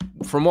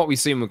 From what we've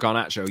seen with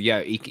Garnacho,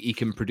 yeah, he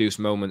can produce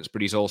moments,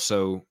 but he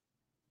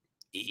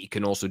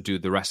can also do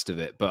the rest of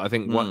it. But I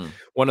think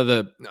one of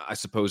the, I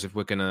suppose, if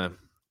we're gonna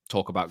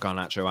talk about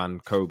Garnacho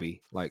and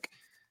Kobbie, like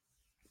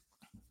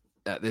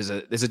there's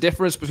a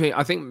difference between.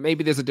 I think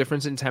maybe there's a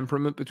difference in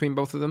temperament between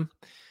both of them,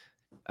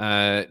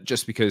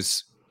 just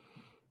because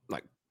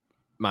like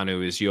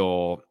Mainoo is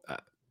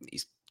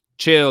he's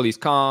chill, he's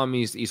calm,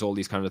 he's all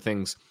these kind of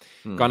things.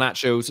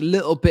 Garnacho's a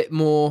little bit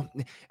more.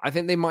 I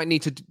think they might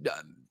need to,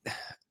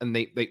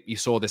 and you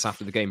saw this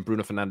after the game.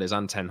 Bruno Fernandes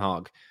and Ten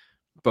Hag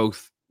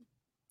both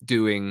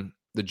doing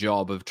the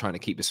job of trying to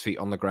keep his feet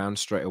on the ground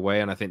straight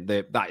away, and I think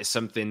that is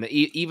something that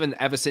even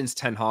ever since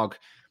Ten Hag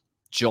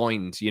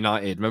joined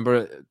United,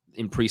 remember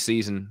in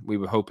pre-season we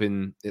were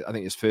hoping. I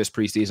think his first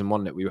pre-season,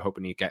 wasn't it? We were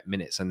hoping he'd get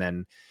minutes, and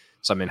then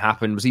something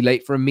happened. Was he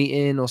late for a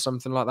meeting or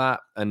something like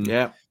that?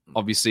 And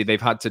obviously they've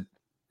had to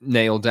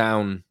nail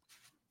down,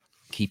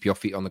 keep your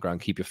feet on the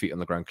ground, keep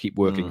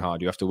working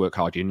hard. You have to work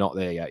hard. You're not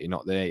there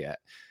yet.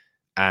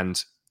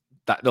 And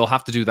that they'll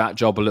have to do that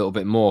job a little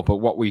bit more. But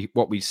what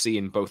we see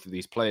in both of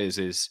these players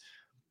is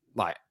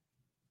like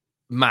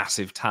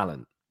massive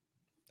talent,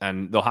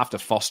 and they'll have to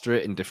foster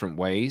it in different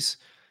ways.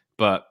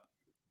 But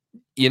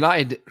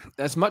United,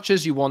 as much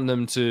as you want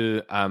them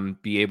to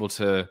be able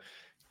to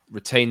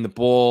retain the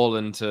ball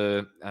and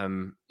to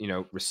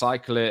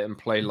recycle it and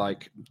play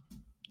like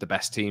the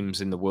best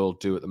teams in the world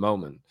do at the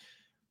moment,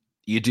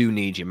 you do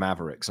need your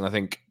Mavericks, and I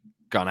think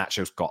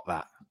Garnacho's got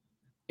that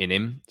in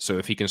him. So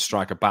if he can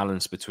strike a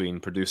balance between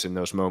producing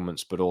those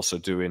moments but also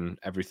doing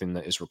everything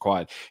that is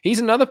required, he's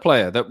another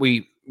player that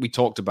we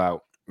talked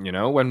about.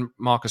 When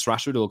Marcus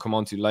Rashford, will come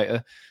on to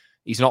later,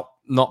 he's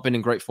not been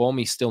in great form.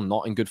 He's still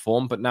not in good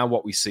form. But now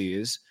what we see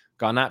is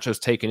Garnacho's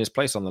taken his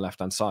place on the left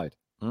hand side,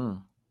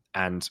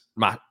 and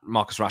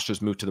Marcus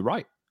Rashford's moved to the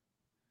right.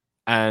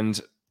 And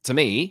to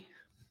me,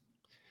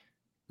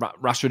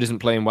 Rashford isn't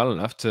playing well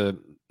enough to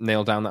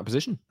nail down that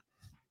position,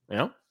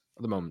 at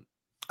the moment.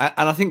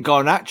 And I think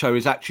Garnacho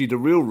is actually the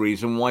real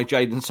reason why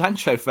Jadon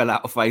Sancho fell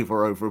out of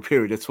favour over a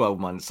period of 12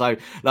 months. So,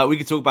 we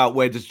could talk about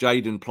where does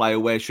Jadon play or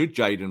where should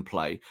Jadon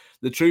play.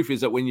 The truth is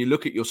that when you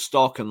look at your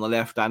stock on the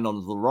left and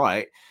on the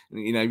right,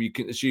 you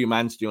can assume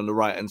Anthony on the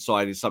right-hand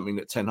side is something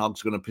that Ten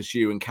Hag's going to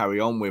pursue and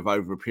carry on with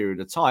over a period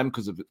of time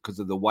because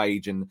of the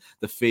wage and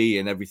the fee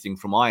and everything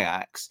from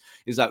Ajax.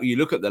 Is that when you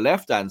look at the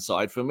left-hand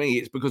side, for me,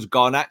 it's because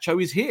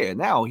Garnacho is here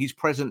now. He's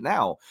present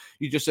now.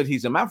 You just said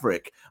he's a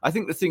maverick. I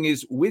think the thing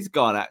is with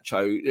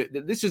Garnacho,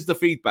 this is the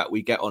feedback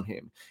we get on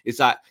him, is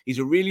that he's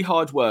a really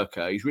hard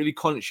worker. He's really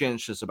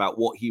conscientious about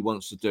what he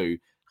wants to do.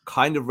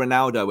 kind of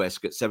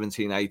Ronaldo-esque at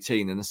 17,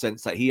 18 in the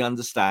sense that he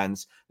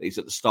understands that he's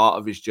at the start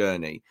of his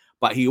journey,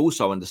 but he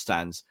also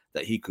understands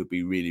that he could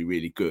be really,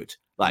 really good.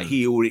 Like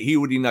he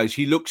already knows.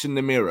 He looks in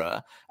the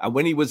mirror, and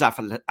when he was at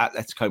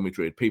Atletico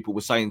Madrid, people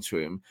were saying to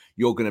him,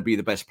 "You're going to be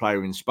the best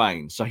player in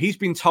Spain." So he's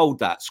been told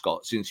that,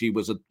 Scott, since he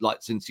was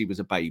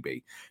a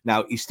baby.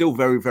 Now he's still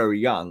very, very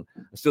young.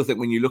 I still think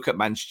when you look at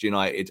Manchester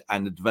United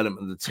and the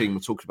development of the team,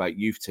 we're talking about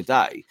youth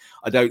today.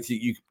 I don't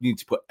think you need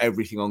to put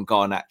everything on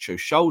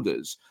Garnacho's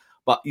shoulders,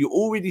 but you're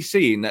already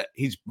seeing that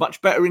he's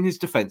much better in his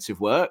defensive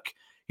work.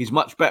 He's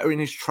much better in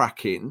his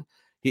tracking.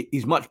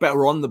 He's much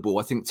better on the ball,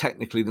 I think,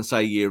 technically than, say,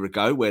 a year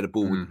ago, where the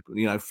ball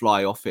would,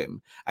 fly off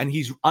him. And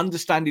he's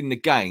understanding the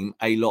game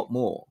a lot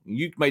more.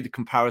 You made a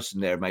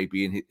comparison there,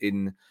 maybe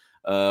in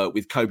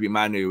with Kobbie and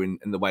Mainoo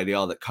in the way they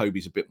are, that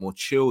Kobbie's a bit more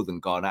chill than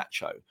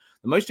Garnacho.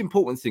 The most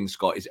important thing,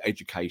 Scott, is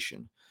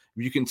education.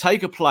 If you can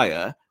take a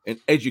player and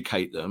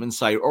educate them and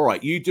say, all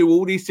right, you do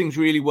all these things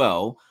really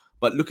well,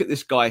 but look at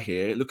this guy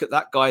here, look at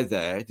that guy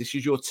there. This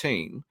is your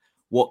team.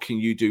 What can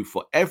you do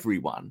for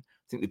everyone?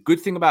 I think the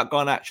good thing about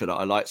Garnacho that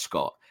I like,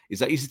 Scott, is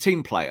that he's a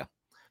team player.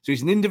 So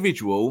he's an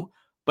individual,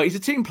 but he's a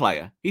team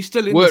player. He's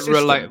still in the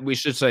system. We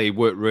should say he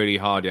worked really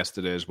hard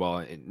yesterday as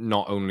well,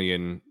 not only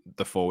in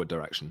the forward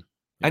direction.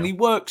 And he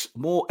works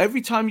more.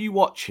 Every time you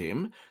watch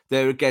him,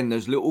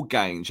 there's little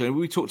gains. And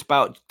we talked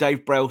about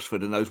Dave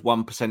Brailsford and those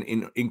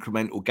 1%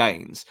 incremental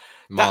gains.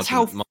 That's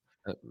how...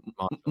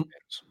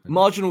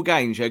 Marginal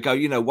gains, go,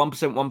 1%,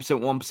 1%,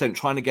 1%,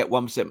 trying to get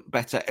 1%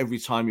 better every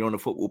time you're on a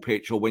football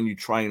pitch or when you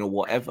train or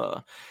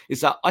whatever. Is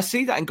that I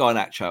see that in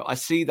Garnacho. I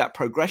see that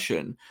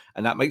progression,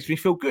 and that makes me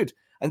feel good.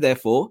 And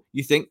therefore,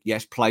 you think,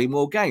 yes, play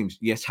more games.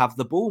 Yes, have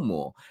the ball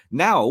more.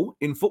 Now,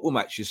 in football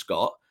matches,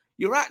 Scott,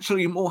 you're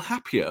actually more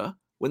happier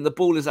when the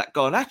ball is at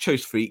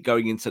Garnacho's feet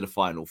going into the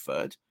final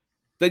third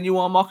than you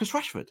are Marcus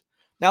Rashford.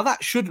 Now,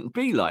 that shouldn't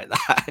be like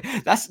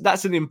that.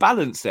 That's an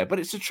imbalance there. But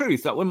it's the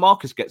truth that when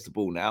Marcus gets the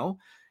ball now,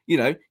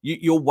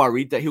 you're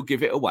worried that he'll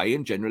give it away,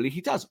 and generally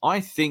he does. I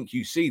think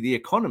you see the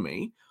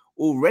economy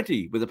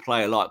already with a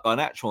player like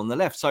Garnacho on the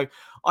left. So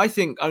I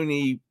think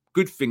only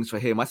good things for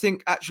him. I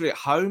think actually at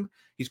home,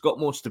 he's got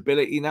more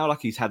stability now,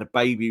 like he's had a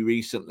baby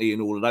recently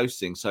and all of those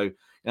things. So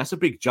that's a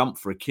big jump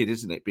for a kid,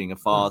 isn't it? Being a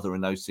father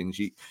and those things,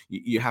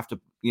 you have to,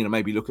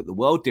 maybe look at the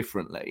world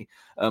differently.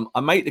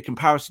 I made the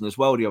comparison as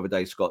well the other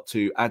day, Scott,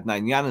 to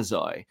Adnan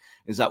Januzaj,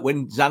 is that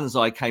when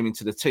Januzaj came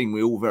into the team,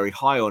 we were all very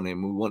high on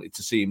him. We wanted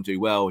to see him do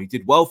well. He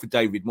did well for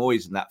David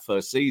Moyes in that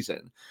first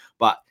season,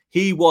 but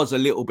he was a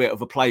little bit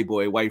of a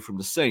playboy away from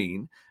the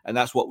scene. And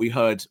that's what we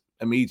heard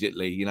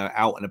immediately,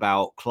 out and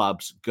about,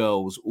 clubs,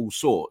 girls, all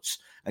sorts.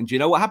 And do you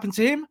know what happened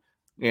to him?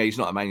 Yeah, he's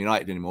not at Man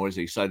United anymore, is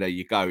he? So there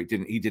you go.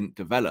 He didn't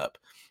develop.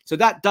 So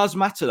that does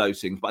matter,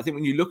 those things. But I think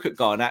when you look at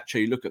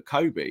Garnacho, you look at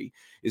Kobbie,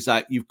 is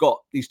that you've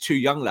got these two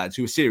young lads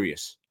who are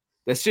serious.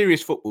 They're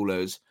serious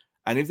footballers.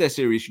 And if they're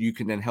serious, you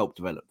can then help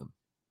develop them.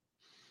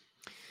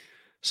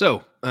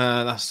 So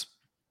that's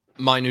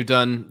Mainoo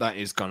done. That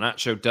is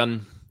Garnacho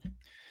done.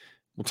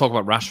 We'll talk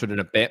about Rashford in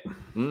a bit.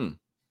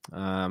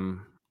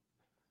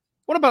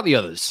 What about the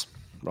others,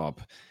 Rob?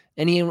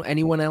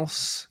 Anyone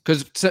else?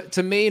 Because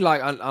to me,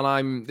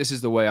 this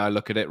is the way I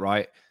look at it,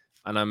 right?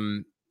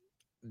 And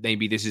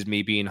maybe this is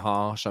me being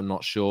harsh. I'm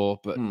not sure,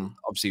 but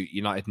obviously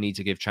United need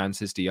to give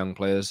chances to young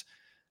players.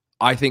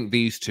 I think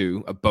these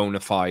two are bona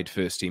fide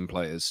first team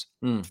players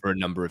for a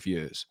number of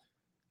years.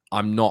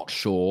 I'm not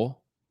sure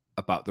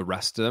about the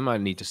rest of them. I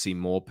need to see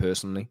more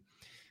personally.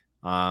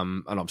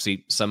 And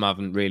obviously some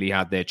haven't really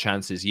had their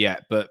chances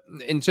yet. But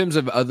in terms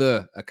of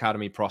other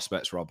academy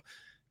prospects, Rob,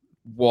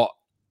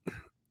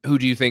 who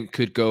do you think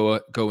could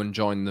go and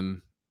join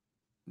them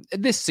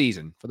this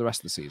season, for the rest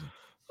of the season?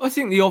 I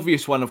think the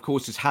obvious one, of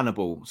course, is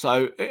Hannibal.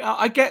 So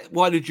I get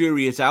why the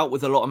jury is out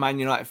with a lot of Man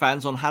United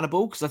fans on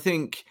Hannibal, because I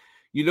think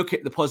you look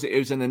at the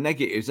positives and the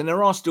negatives, and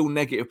there are still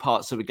negative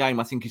parts of the game.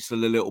 I think he's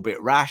still a little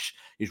bit rash.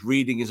 His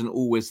reading isn't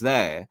always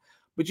there.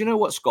 But you know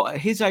what, Scott?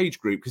 At his age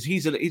group, because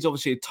he's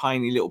obviously a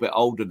tiny little bit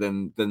older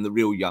than the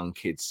real young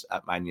kids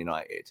at Man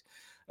United.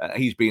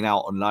 He's been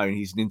out on loan.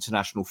 He's an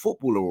international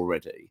footballer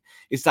already.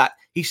 Is that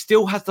he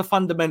still has the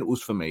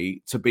fundamentals for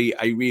me to be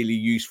a really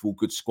useful,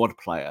 good squad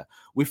player.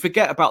 We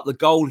forget about the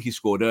goal he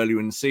scored earlier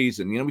in the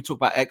season. We talk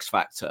about X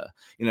Factor,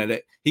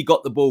 that he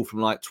got the ball from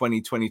like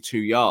 20, 22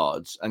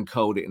 yards and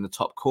curled it in the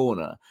top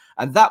corner.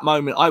 And that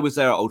moment, I was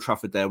there at Old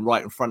Trafford there,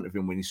 right in front of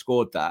him when he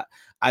scored that.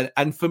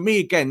 And for me,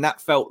 again,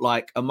 that felt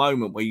like a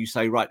moment where you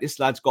say, right, this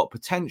lad's got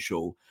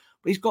potential,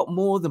 but he's got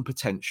more than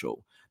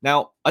potential.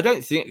 Now, I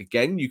don't think,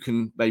 again, you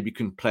can maybe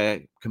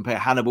compare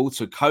Hannibal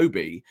to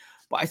Kobbie,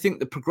 but I think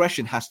the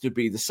progression has to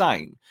be the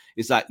same,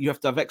 is that you have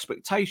to have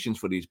expectations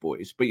for these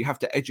boys, but you have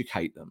to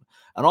educate them.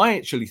 And I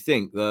actually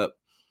think that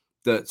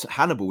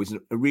Hannibal is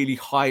a really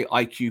high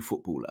IQ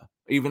footballer,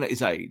 even at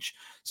his age.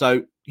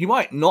 So he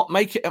might not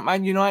make it at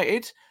Man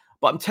United,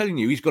 but I'm telling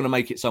you, he's going to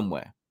make it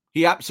somewhere.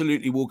 He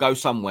absolutely will go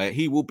somewhere.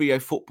 He will be a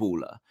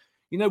footballer.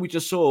 I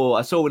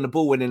saw when the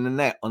ball went in the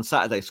net on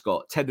Saturday,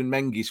 Scott, Ted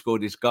Mengi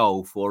scored his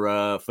goal for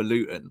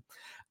Luton.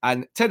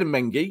 And Ted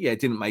Mengi,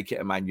 didn't make it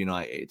at Man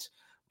United.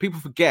 people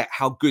forget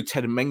how good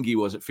Ted Mengi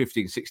was at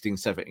 15, 16,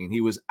 17.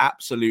 He was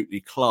absolutely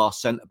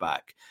class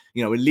centre-back,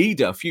 a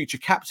leader, a future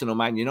captain of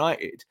Man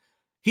United.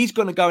 He's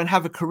going to go and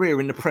have a career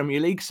in the Premier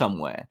League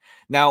somewhere.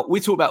 Now, we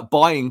talk about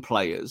buying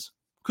players.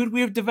 Could we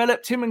have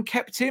developed him and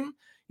kept him?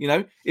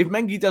 If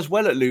Mengi does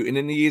well at Luton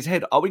in the years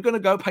ahead, are we going to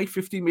go pay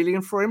 50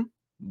 million for him?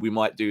 We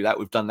might do that.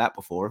 We've done that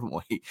before,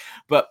 haven't we?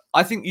 But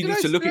I think you need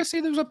to look at... see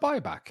there was a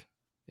buyback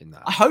in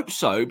that? I hope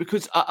so,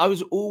 because I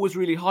was always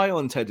really high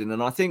on Tedden,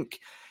 and I think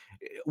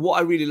what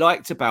I really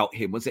liked about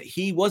him was that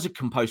he was a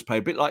composed player,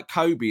 a bit like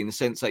Kobbie, in the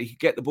sense that he could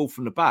get the ball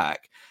from the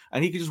back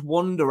and he could just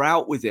wander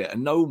out with it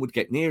and no one would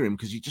get near him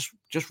because he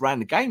just ran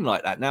the game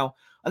like that. Now,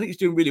 I think he's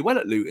doing really well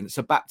at Luton. It's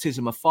a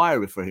baptism of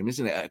fire for him,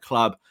 isn't it? At a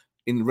club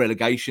in the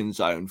relegation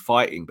zone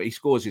fighting, but he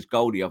scores his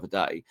goal the other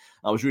day.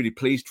 I was really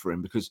pleased for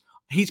him because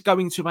he's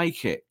going to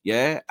make it,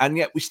 yeah? And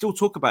yet we still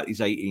talk about these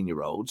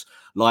 18-year-olds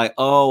like,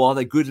 oh, are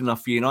they good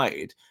enough for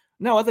United?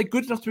 No, are they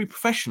good enough to be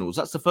professionals?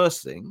 That's the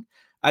first thing.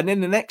 And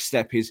then the next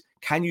step is,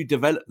 can you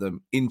develop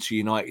them into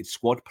United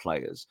squad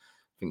players?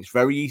 I think it's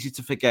very easy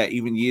to forget,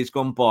 even years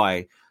gone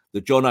by, the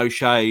John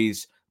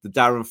O'Shea's, the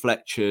Darren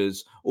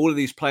Fletchers, all of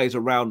these players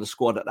around the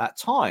squad at that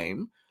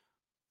time,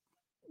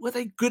 were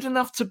they good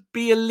enough to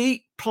be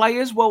elite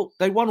players? Well,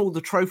 they won all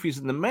the trophies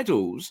and the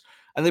medals,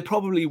 and they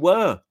probably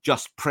were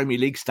just Premier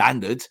League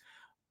standard.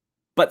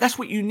 But that's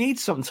what you need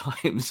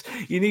sometimes.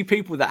 You need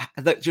people that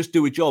just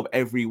do a job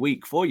every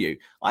week for you.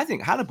 I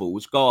think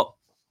Hannibal's got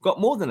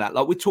more than that.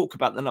 Like, we talk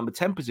about the number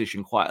 10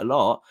 position quite a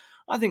lot.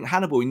 I think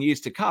Hannibal, in years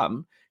to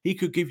come, he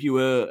could give you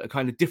a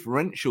kind of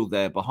differential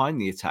there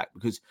behind the attack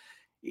because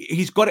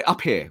he's got it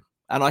up here.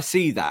 And I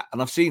see that.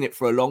 And I've seen it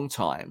for a long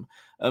time.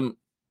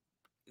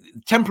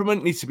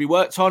 Temperament needs to be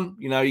worked on.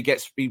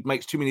 He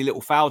makes too many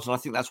little fouls. And I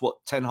think that's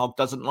what Ten Hag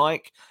doesn't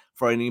like.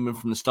 Throwing him in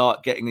from the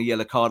start, getting a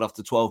yellow card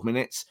after 12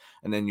 minutes.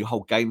 And then your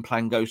whole game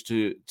plan goes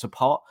to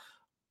pot.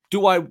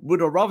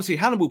 Would I rather see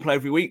Hannibal play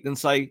every week than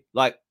say,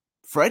 like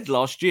Fred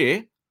last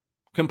year?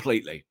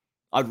 Completely.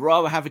 I'd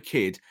rather have a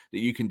kid that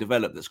you can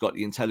develop that's got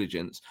the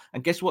intelligence.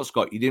 And guess what,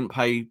 Scott? You didn't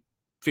pay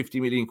 50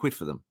 million quid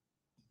for them.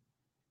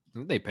 I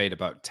think they paid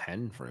about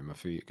 10 for him a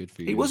few years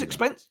He was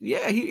expensive.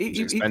 Yeah, he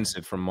was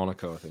expensive from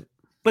Monaco, I think.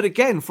 But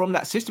again, from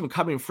that system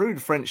coming through the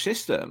French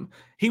system,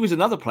 he was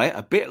another player,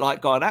 a bit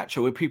like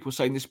Garnacho, where people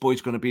saying this boy's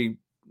going to be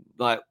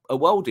like a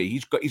worldie.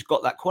 He's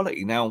got that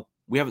quality. Now,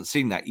 we haven't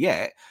seen that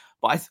yet,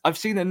 but I've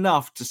seen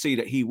enough to see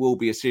that he will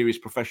be a serious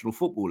professional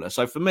footballer.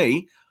 So for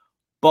me,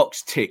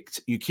 box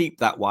ticked. You keep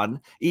that one.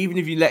 Even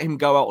if you let him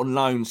go out on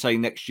loan, say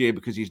next year,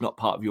 because he's not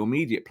part of your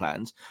immediate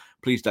plans,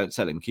 please don't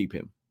sell him. Keep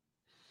him.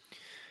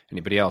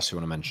 Anybody else you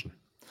want to mention?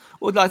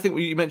 Well, I think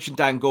you mentioned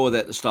Dan Gore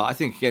there at the start. I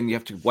think, again, you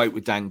have to wait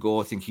with Dan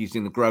Gore. I think he's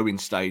in the growing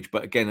stage.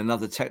 But again,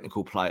 another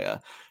technical player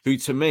who,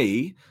 to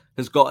me,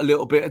 has got a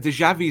little bit of the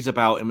Xavis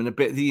about him and a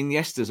bit of the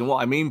Iniestas. And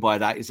what I mean by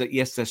that is that,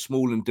 yes, they're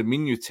small and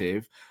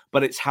diminutive,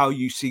 but it's how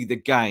you see the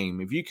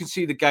game. If you can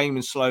see the game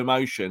in slow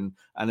motion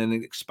and in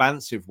an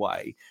expansive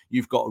way,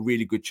 you've got a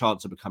really good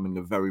chance of becoming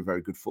a very,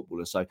 very good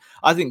footballer. So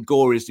I think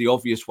Gore is the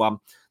obvious one.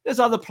 There's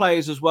other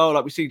players as well.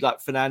 Like we see,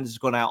 like Fernandes has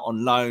gone out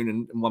on loan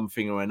and one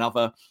thing or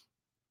another.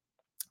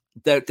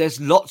 There's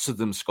lots of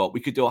them, Scott. We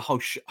could do a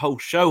whole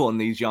show on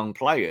these young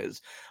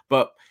players,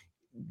 but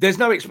there's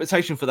no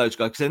expectation for those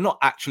guys because they're not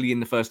actually in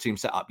the first team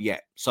setup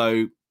yet.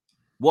 So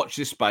watch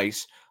this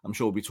space. I'm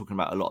sure we'll be talking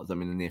about a lot of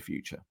them in the near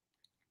future.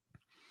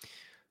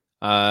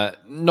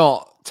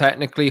 Not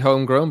technically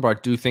homegrown, but I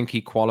do think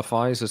he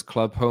qualifies as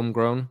club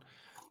homegrown.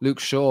 Luke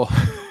Shaw.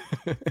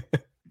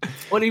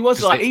 Well, he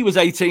was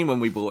 18 when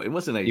we bought him,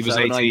 wasn't he? He was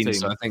 18,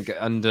 so I think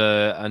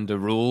under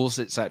rules,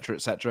 etc.,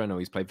 etc. I know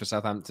he's played for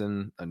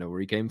Southampton. I know where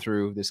he came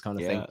through, this kind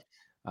of thing.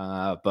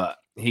 But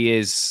he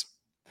is.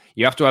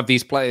 You have to have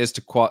these players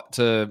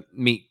to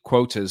meet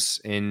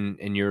quotas in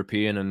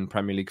European and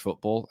Premier League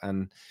football.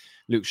 And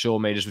Luke Shaw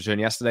made his return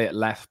yesterday at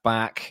left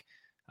back,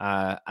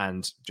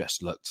 and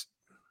just looked,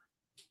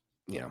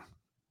 like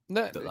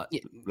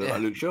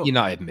Luke Shaw.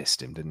 United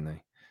missed him, didn't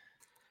they?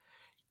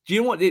 Do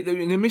you know what?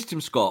 They missed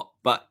him, Scott,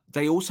 but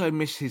they also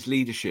miss his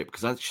leadership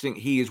because I just think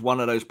he is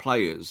one of those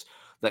players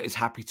that is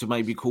happy to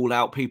maybe call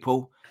out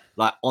people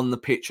like on the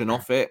pitch and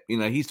off it.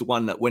 He's the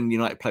one that when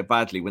United play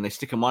badly, when they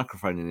stick a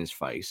microphone in his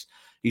face,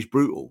 he's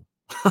brutal.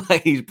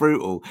 He's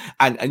brutal.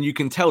 And you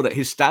can tell that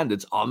his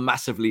standards are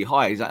massively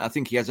high. I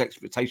think he has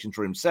expectations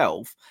for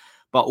himself,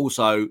 but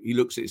also he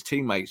looks at his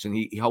teammates and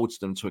he holds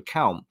them to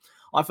account.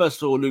 I first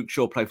saw Luke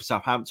Shaw play for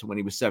Southampton when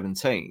he was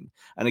 17.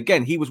 And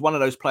again, he was one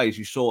of those players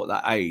you saw at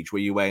that age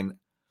where you went,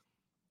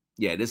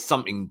 yeah, there's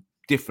something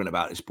different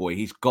about this boy.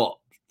 He's got,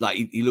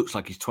 he looks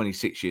like he's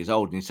 26 years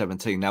old and he's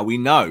 17. Now, we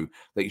know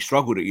that he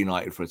struggled at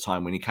United for a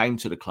time when he came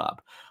to the club,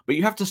 but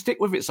you have to stick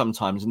with it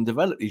sometimes and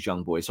develop these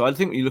young boys. So I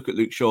think when you look at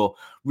Luke Shaw,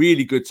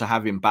 really good to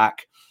have him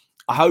back.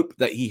 I hope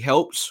that he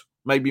helps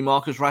maybe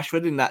Marcus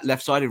Rashford in that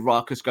left side if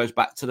Marcus goes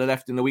back to the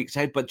left in the weeks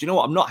ahead. But do you know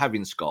what? I'm not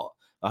having, Scott.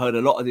 I heard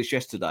a lot of this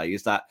yesterday,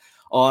 is that,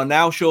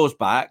 now Shaw's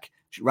back,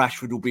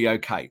 Rashford will be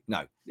okay.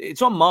 No,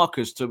 it's on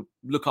Marcus to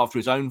look after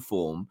his own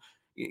form.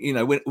 You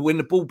know, when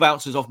the ball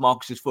bounces off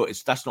Marcus's foot,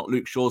 that's not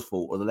Luke Shaw's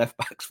fault or the left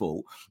back's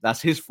fault.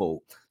 That's his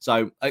fault.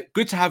 So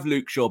good to have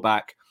Luke Shaw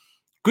back.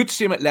 Good to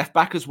see him at left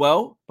back as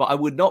well. But I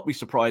would not be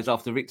surprised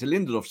after Victor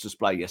Lindelof's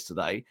display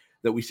yesterday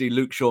that we see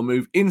Luke Shaw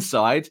move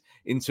inside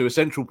into a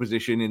central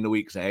position in the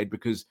weeks ahead,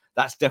 because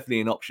that's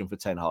definitely an option for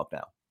Ten Hag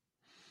now.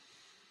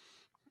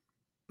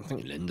 I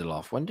think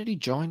Lindelof, when did he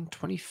join?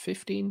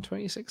 2015,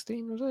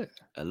 2016, was it?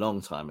 A long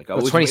time ago.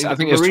 I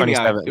think it was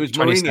 2017. It was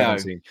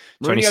 2017.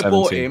 Mourinho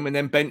bought him and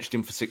then benched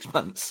him for 6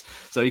 months.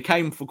 So he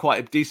came for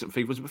quite a decent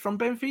fee. Was it from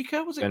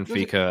Benfica? Was it?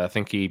 Benfica. I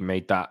think he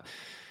made that.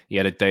 He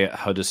had a day at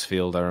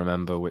Huddersfield, I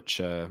remember,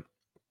 which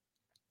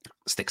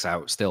sticks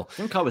out still. I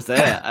think I was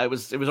there. It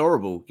was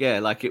horrible.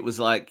 Yeah,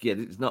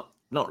 it's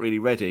not really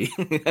ready.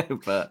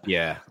 But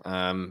yeah,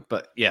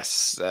 but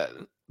yes,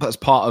 but as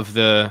part of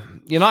the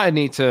United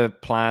need to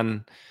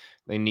plan.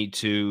 They need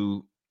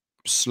to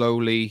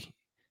slowly,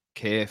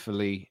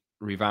 carefully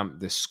revamp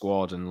this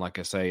squad. And like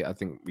I say, I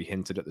think we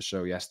hinted at the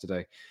show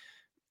yesterday.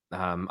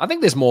 I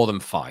think there's more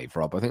than 5,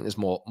 Rob. I think there's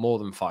more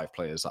than 5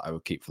 players that I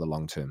would keep for the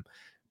long term.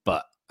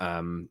 But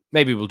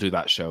maybe we'll do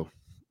that show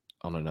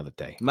on another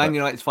day. Man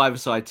United's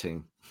 5-a-side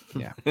team.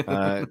 Yeah.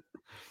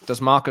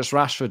 Does Marcus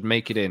Rashford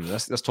make it in?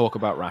 Let's talk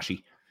about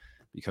Rashy,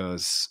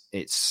 because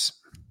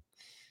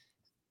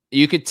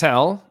you could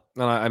tell,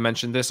 and I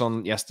mentioned this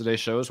on yesterday's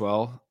show as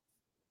well,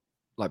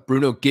 like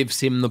Bruno gives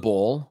him the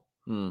ball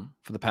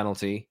for the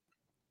penalty.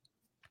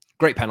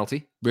 Great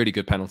penalty, really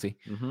good penalty.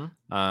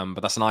 Mm-hmm.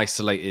 But that's an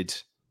isolated,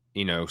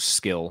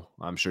 skill.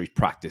 I'm sure he's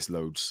practiced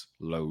loads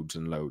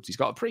and loads. He's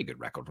got a pretty good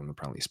record from the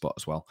penalty spot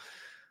as well.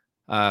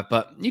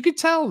 But you could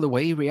tell the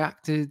way he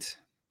reacted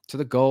to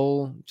the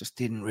goal, just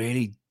didn't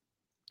really,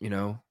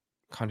 kind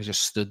of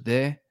just stood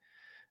there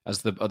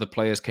as the other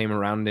players came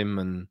around him,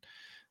 and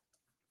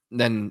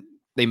then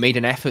they made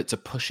an effort to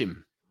push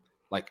him.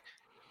 Like,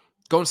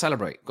 go and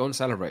celebrate.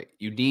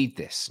 You need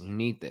this.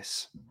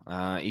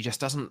 He just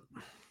doesn't.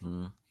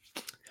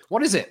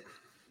 What is it?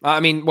 I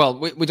mean, well,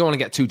 we don't want to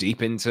get too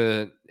deep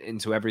into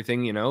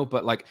everything,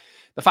 but like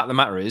the fact of the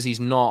matter is he's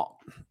not.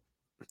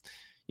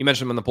 You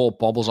mentioned when the ball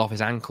bobbles off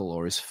his ankle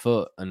or his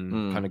foot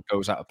and kind of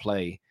goes out of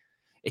play.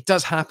 It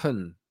does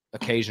happen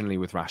occasionally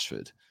with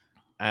Rashford.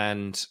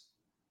 And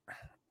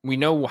we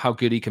know how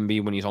good he can be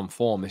when he's on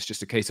form. It's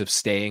just a case of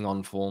staying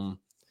on form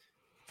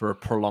for a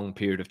prolonged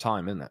period of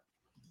time, isn't it?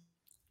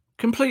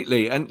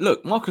 Completely. And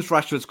look, Marcus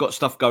Rashford's got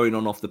stuff going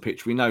on off the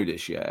pitch. We know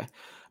this, yeah.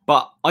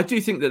 But I do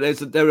think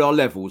that there are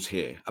levels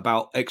here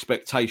about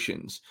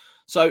expectations.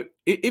 So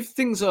if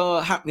things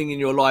are happening in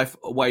your life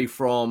away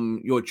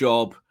from your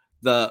job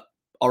that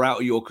are out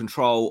of your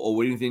control or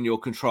within your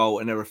control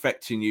and they're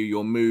affecting you,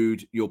 your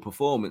mood, your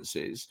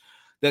performances,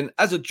 then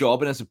as a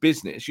job and as a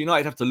business,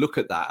 United have to look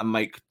at that and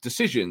make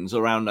decisions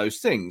around those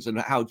things. And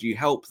how do you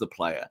help the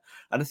player?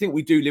 And I think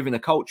we do live in a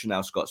culture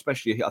now, Scott,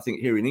 especially I think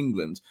here in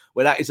England,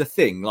 where that is a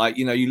thing. Like,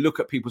 you look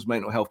at people's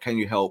mental health. Can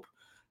you help?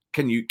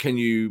 Can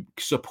you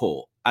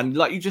support? And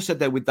like you just said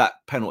there with that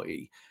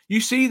penalty,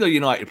 you see the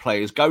United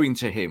players going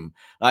to him.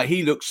 Like,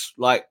 he looks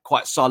like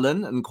quite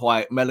sullen and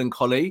quite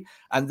melancholy.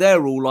 And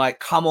they're all like,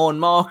 come on,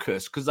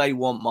 Marcus, because they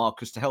want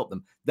Marcus to help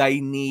them.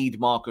 They need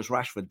Marcus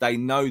Rashford. They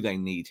know they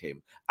need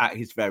him at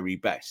his very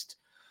best.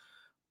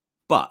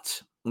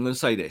 But I'm going to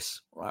say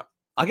this, right?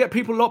 I get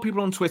a lot of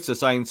people on Twitter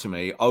saying to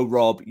me, oh,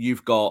 Rob,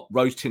 you've got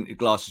rose-tinted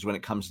glasses when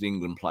it comes to the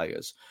England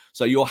players.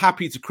 So you're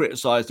happy to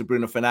criticise the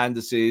Bruno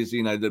Fernandes's,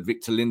 the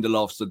Victor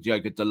Lindelofs, the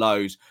Diogo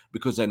Dalot's,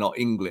 because they're not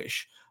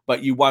English.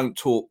 But you won't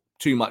talk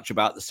too much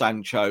about the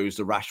Sanchos,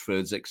 the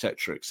Rashfords,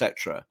 etc.,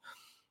 etc.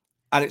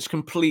 And it's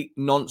complete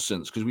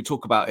nonsense because we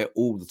talk about it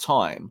all the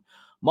time.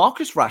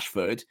 Marcus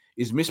Rashford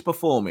is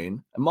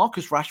misperforming, and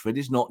Marcus Rashford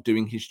is not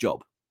doing his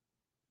job.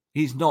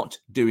 He's not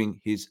doing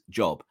his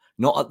job.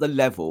 Not at the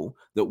level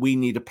that we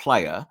need a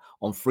player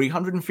on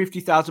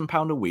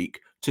 £350,000 a week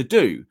to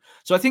do.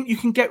 So I think you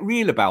can get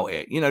real about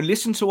it.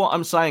 Listen to what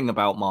I'm saying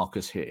about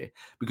Marcus here,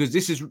 because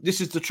this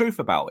is the truth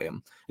about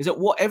him, is that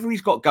whatever he's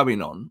got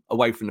going on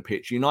away from the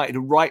pitch, United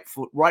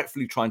are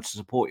rightfully trying to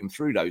support him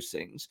through those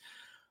things.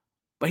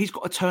 But he's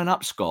got to turn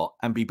up, Scott,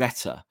 and be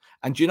better.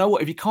 And do you know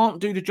what? If he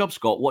can't do the job,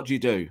 Scott, what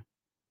do?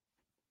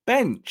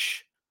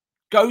 Bench.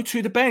 Go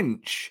to the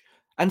bench.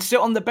 And sit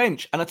on the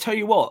bench. And I tell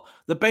you what,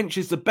 the bench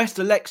is the best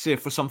elixir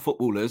for some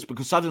footballers,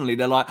 because suddenly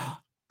they're like,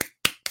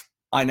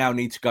 I now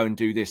need to go and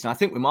do this. And I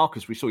think with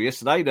Marcus, we saw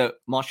yesterday that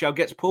Martial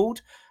gets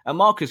pulled and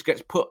Marcus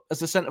gets put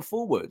as a centre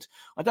forward.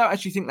 I don't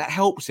actually think that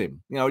helps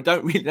him. I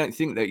don't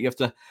think that you have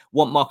to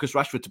want Marcus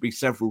Rashford to be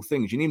several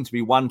things. You need him to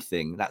be one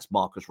thing. That's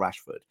Marcus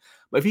Rashford.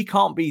 But if he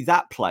can't be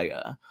that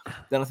player,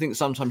 then I think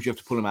sometimes you have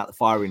to pull him out the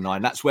firing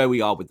line. That's where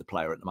we are with the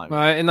player at the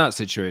moment. In that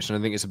situation,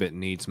 I think it's a bit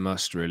needs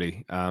must,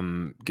 really,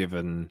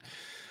 given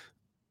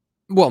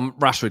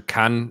Rashford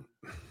can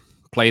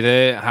play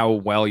there. How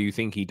well you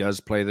think he does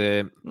play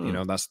there,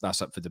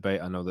 that's up for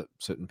debate. I know that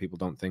certain people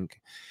don't think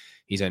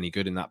he's any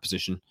good in that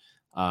position.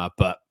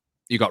 But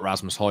you got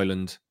Rasmus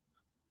Højlund,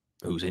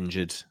 who's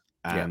injured,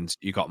 and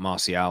you got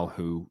Martial,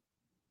 who,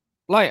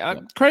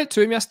 credit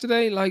to him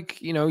yesterday.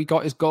 He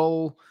got his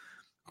goal,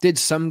 did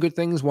some good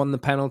things, won the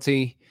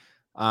penalty,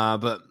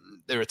 but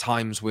there are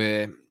times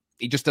where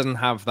he just doesn't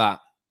have that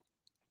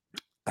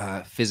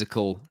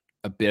physical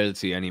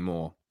ability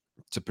anymore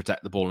to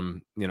protect the ball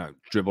and,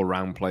 dribble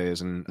around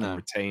players and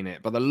retain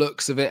it. But the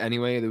looks of it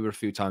anyway, there were a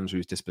few times where he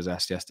was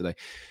dispossessed yesterday.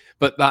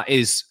 But that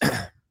is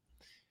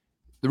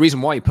the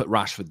reason why you put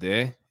Rashford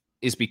there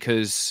is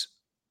because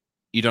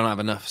you don't have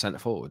enough centre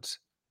forwards,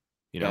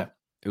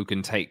 who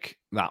can take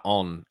that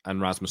on.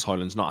 And Rasmus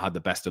Højlund's not had the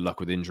best of luck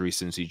with injuries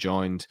since he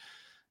joined.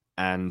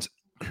 And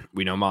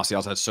we know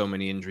Martial's had so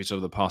many injuries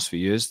over the past few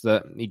years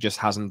that he just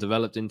hasn't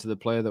developed into the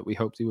player that we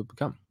hoped he would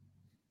become.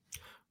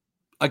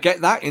 I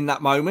get that in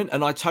that moment,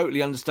 and I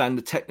totally understand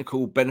the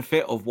technical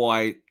benefit of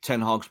why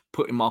Ten Hag's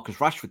putting Marcus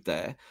Rashford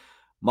there.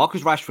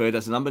 Marcus Rashford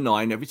as a number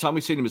 9, every time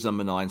we've seen him as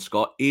number 9,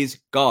 Scott, is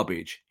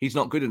garbage. He's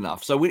not good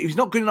enough. So if he's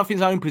not good enough in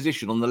his own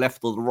position on the left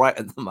or the right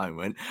at the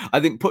moment,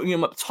 I think putting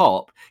him up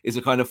top is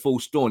a kind of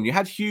false dawn. You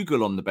had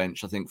Hugel on the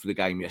bench, I think, for the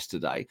game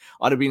yesterday.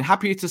 I'd have been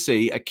happier to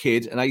see a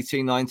kid, an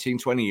 18, 19,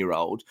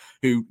 20-year-old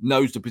who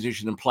knows the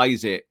position and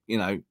plays it,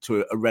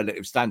 to a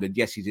relative standard.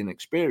 Yes, he's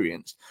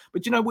inexperienced.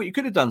 But you know what you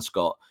could have done,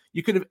 Scott?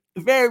 You could have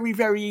very,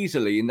 very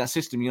easily, in that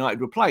system United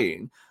were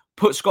playing,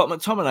 put Scott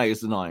McTominay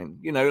as the 9.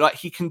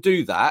 He can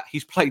do that.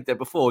 He's played there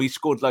before. He's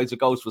scored loads of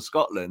goals for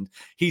Scotland.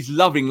 He's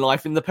loving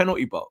life in the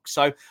penalty box.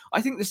 So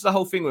I think this is the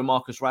whole thing with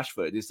Marcus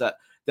Rashford, is that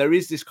there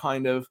is this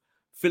kind of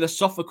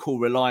philosophical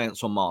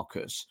reliance on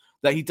Marcus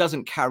that he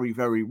doesn't carry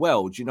very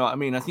well. Do you know what I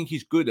mean? I think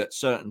he's good at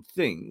certain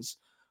things.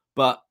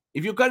 But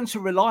if you're going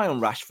to rely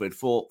on Rashford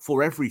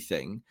for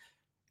everything,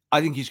 I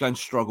think he's going to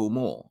struggle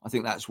more. I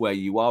think that's where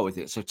you are with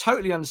it. So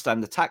totally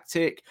understand the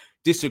tactic,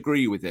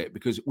 disagree with it,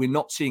 because we're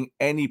not seeing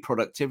any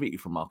productivity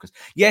from Marcus.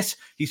 Yes,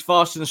 he's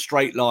fast in a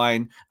straight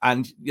line,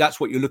 and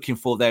that's what you're looking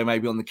for there,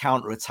 maybe on the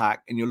counter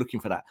attack, and you're looking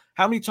for that.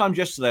 How many times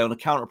yesterday on a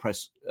counter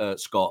press,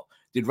 Scott,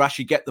 did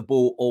Rashi get the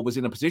ball or was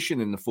in a position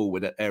in the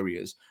forward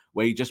areas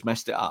where he just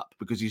messed it up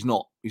because he's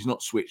not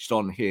switched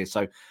on here?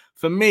 So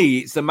for me,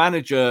 it's the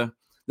manager.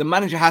 The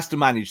manager has to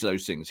manage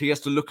those things. He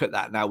has to look at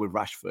that now with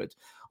Rashford.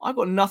 I've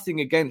got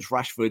nothing against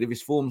Rashford if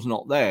his form's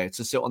not there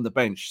to sit on the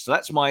bench. So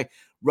that's my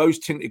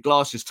rose-tinted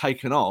glasses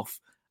taken off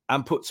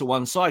and put to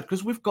one side,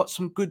 because we've got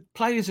some good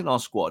players in our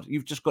squad.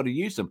 You've just got to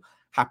use them.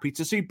 Happy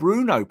to see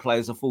Bruno play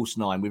as a false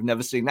 9. We've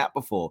never seen that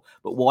before.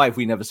 But why have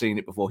we never seen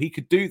it before? He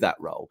could do that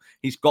role.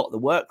 He's got the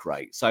work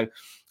rate. So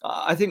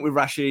I think with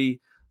Rashi,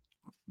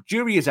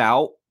 jury is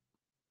out,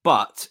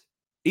 but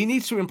he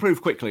needs to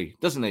improve quickly,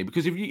 doesn't he?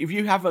 Because if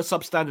you have a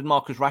substandard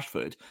Marcus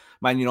Rashford,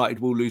 Man United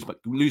will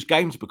lose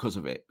games because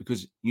of it,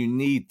 because you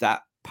need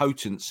that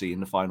potency in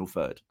the final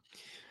third.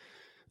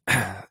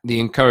 The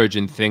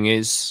encouraging thing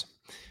is,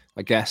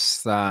 I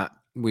guess, that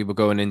we were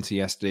going into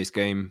yesterday's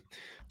game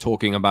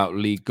talking about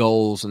league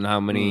goals and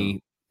how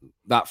many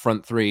that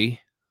front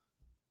three.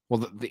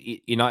 Well,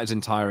 the United's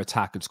entire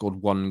attack had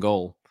scored 1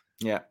 goal.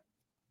 Yeah,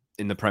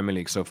 in the Premier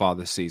League so far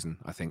this season,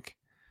 I think.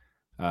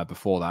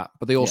 Before that,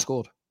 but they all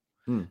scored.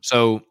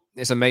 So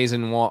it's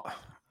amazing well,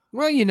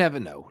 you never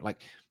know.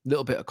 Like, a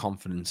little bit of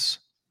confidence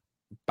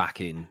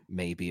back in,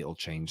 maybe it'll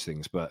change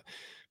things. But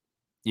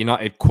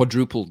United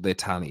quadrupled their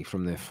tally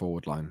from their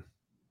forward line.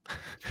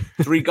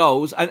 3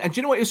 goals. And do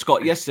you know what,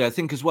 Scott, yesterday, I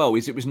think as well,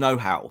 is it was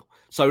know-how.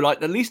 So,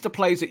 like, at least the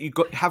players that you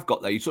have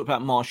got there, you talked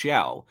about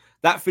Martial.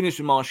 That finish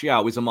with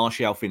Martial is a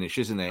Martial finish,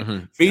 isn't it?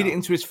 Mm-hmm. Feed it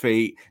into his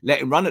feet, let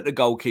him run at the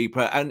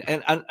goalkeeper. And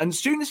as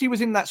soon as he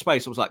was in that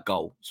space, I was like,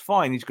 goal. It's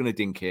fine. He's going to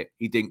dink it.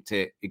 He dinked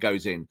it. It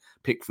goes in.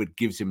 Pickford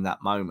gives him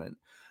that moment.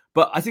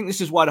 But I think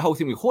this is why the whole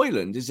thing with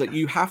Højlund is that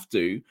you have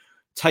to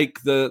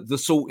take the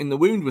salt in the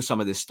wound with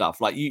some of this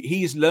stuff. Like,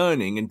 he's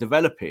learning and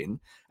developing,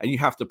 and you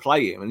have to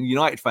play him. And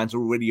United fans are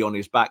already on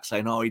his back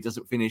saying, oh, he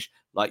doesn't finish,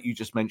 like you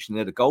just mentioned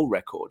there, the goal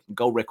record. The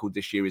goal record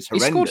this year is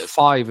horrendous. He scored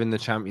 5 in the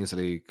Champions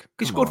League.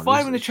 He scored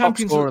 5 in the Champions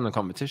League. Top scorer in the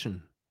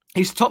competition.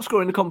 He's top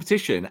scorer in the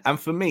competition. And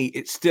for me,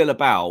 it's still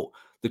about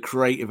the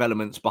creative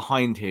elements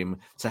behind him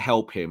to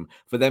help him,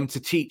 for them to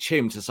teach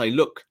him to say,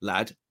 look,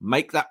 lad,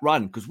 make that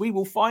run because we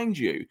will find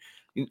you.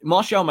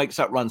 Martial makes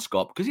that run,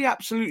 Scott, because he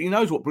absolutely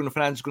knows what Bruno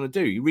Fernandes is going to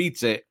do. He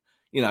reads it,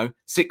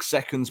 6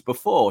 seconds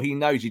before. He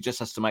knows he just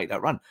has to make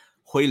that run.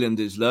 Højlund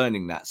is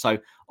learning that. So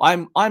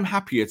I'm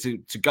happier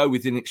to go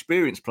with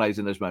inexperienced players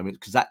in those moments,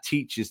 because that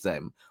teaches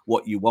them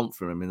what you want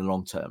from them in the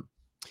long term.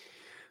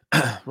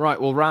 Right,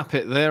 we'll wrap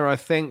it there, I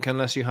think,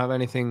 unless you have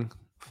anything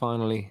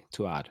finally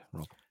to add,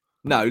 Rob.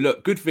 No,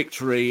 look, good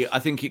victory. I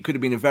think it could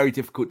have been a very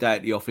difficult day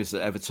at the office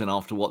at Everton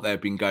after what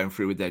they've been going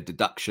through with their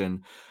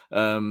deduction.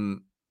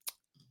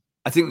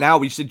 I think now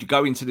we should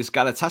go into this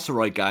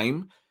Galatasaray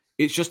game.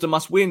 It's just a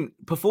must-win.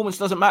 Performance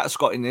doesn't matter,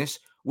 Scott, in this.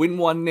 Win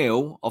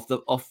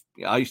 1-0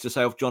 I used to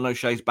say off John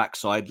O'Shea's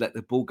backside. Let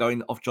the ball go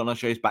in off John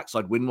O'Shea's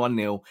backside. Win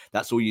 1-0.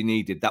 That's all you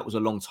needed. That was a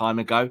long time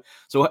ago.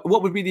 So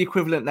what would be the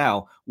equivalent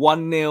now?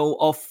 1-0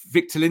 off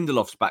Victor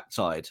Lindelof's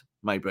backside,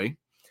 maybe.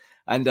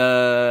 And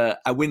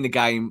I win the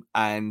game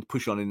and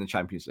push on in the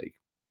Champions League.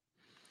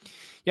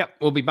 Yep,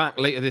 we'll be back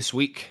later this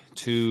week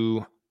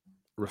to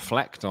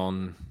reflect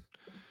on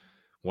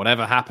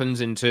whatever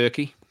happens in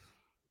Turkey.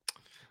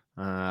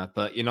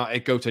 But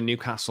United go to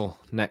Newcastle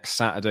next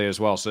Saturday as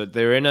well. So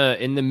they're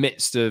in the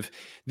midst of,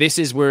 this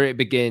is where it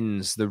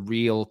begins, the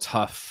real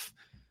tough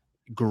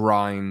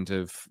grind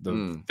of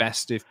the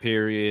festive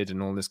period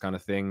and all this kind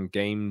of thing.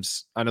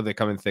 Games, I know they're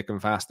coming thick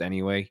and fast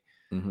anyway,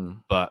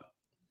 but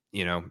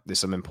there's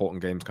some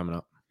important games coming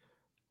up.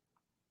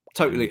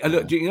 Totally. And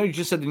look, you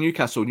just said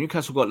Newcastle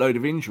got a load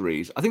of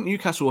injuries. I think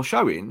Newcastle are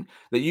showing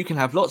that you can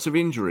have lots of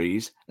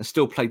injuries and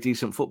still play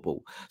decent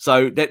football.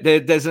 So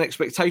there's an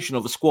expectation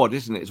of a squad,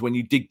 isn't it? Is when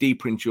you dig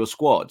deeper into your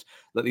squad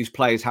that these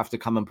players have to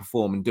come and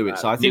perform and do it.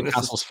 So I think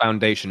Newcastle's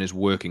foundation is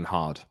working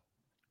hard.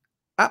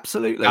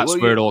 Absolutely. That's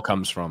where it all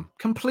comes from.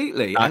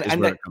 Completely. That is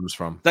where it comes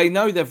from. They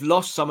know they've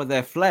lost some of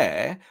their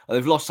flair, or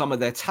they've lost some of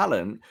their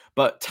talent,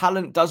 but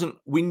talent doesn't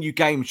win you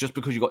games just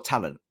because you got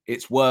talent.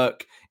 It's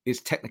work,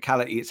 it's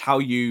technicality, it's how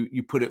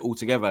you put it all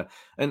together.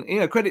 And,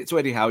 credit to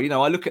Eddie Howe.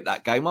 I look at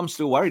that game, I'm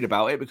still worried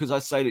about it because I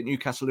say that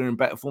Newcastle are in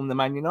better form than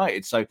Man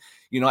United. So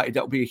United,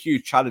 that'll be a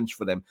huge challenge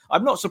for them.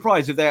 I'm not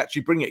surprised if they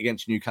actually bring it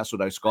against Newcastle,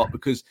 though, Scott,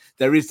 because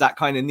there is that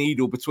kind of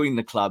needle between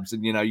the clubs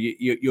and,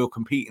 you're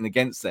competing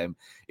against them.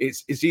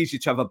 It's easier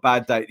to have a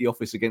bad day at the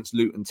office against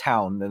Luton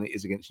Town than it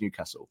is against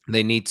Newcastle.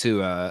 They need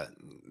to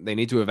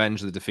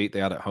avenge the defeat they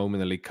had at home in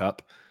the League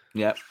Cup.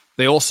 Yeah.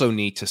 They also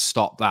need to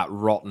stop that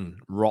rotten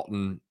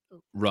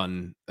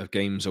run of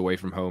games away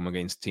from home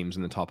against teams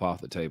in the top half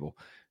of the table.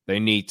 They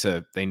need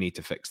to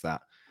fix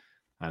that.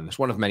 And it's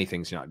one of many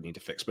things United need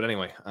to fix. But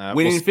anyway,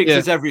 winning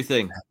fixes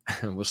everything.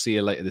 We'll see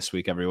you later this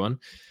week, everyone,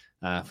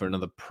 for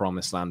another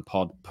Promised Land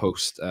pod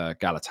post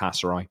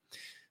Galatasaray.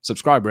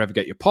 Subscribe wherever you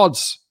get your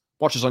pods.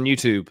 Watch us on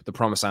YouTube, the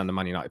Promised Land and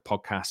Man United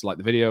podcast. Like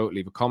the video,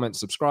 leave a comment,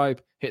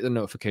 subscribe, hit the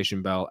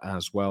notification bell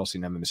as well so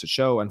you never miss a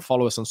show. And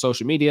follow us on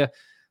social media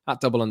at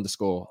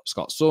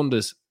 @Scott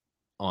Saunders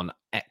on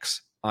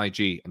X,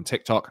 IG, and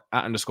TikTok,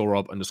 at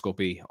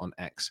 @Rob_B on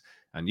X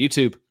and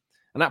YouTube,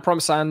 and at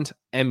Promised Land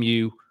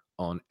MU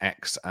on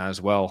X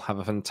as well. Have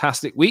a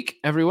fantastic week,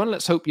 everyone.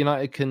 Let's hope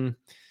United can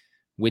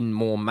win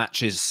more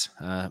matches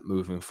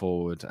moving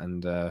forward,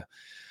 and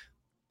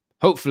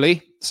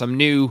hopefully some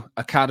new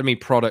academy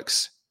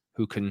products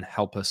who can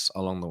help us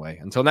along the way.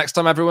 Until next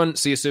time, everyone,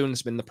 see you soon.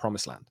 It's been the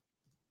Promised Land.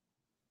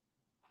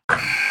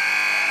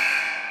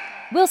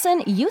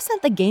 Wilson, you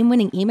sent the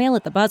game-winning email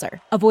at the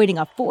buzzer, avoiding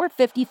a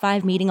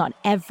 4:55 meeting on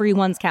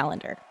everyone's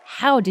calendar.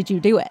 How did you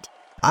do it?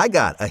 I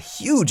got a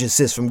huge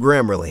assist from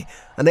Grammarly,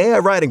 an AI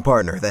writing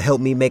partner that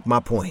helped me make my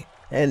point.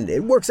 And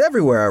it works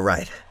everywhere I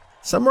write.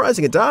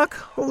 Summarizing a doc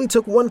only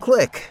took one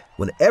click.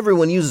 When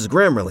everyone uses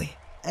Grammarly,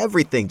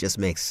 everything just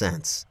makes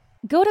sense.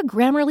 Go to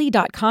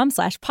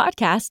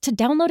Grammarly.com/podcast to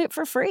download it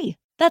for free.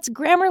 That's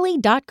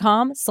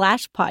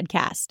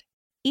Grammarly.com/podcast.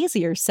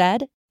 Easier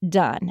said,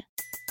 done.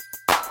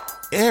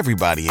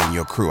 Everybody in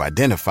your crew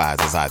identifies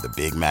as either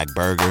Big Mac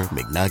Burger,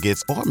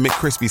 McNuggets, or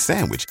McCrispy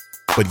Sandwich.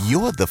 But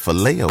you're the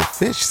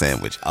Filet-O-Fish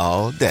Sandwich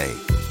all day.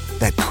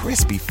 That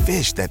crispy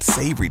fish, that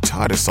savory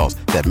tartar sauce,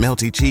 that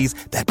melty cheese,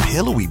 that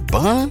pillowy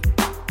bun.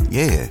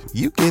 Yeah,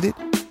 you get it.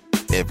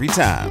 Every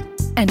time.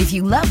 And if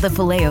you love the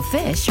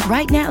Filet-O-Fish,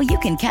 right now you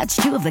can catch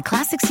two of the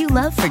classics you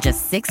love for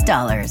just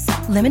 $6.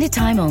 Limited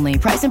time only.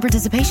 Price and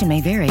participation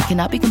may vary.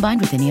 Cannot be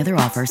combined with any other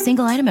offer.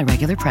 Single item at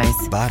regular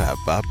price.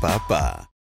 Ba-da-ba-ba-ba.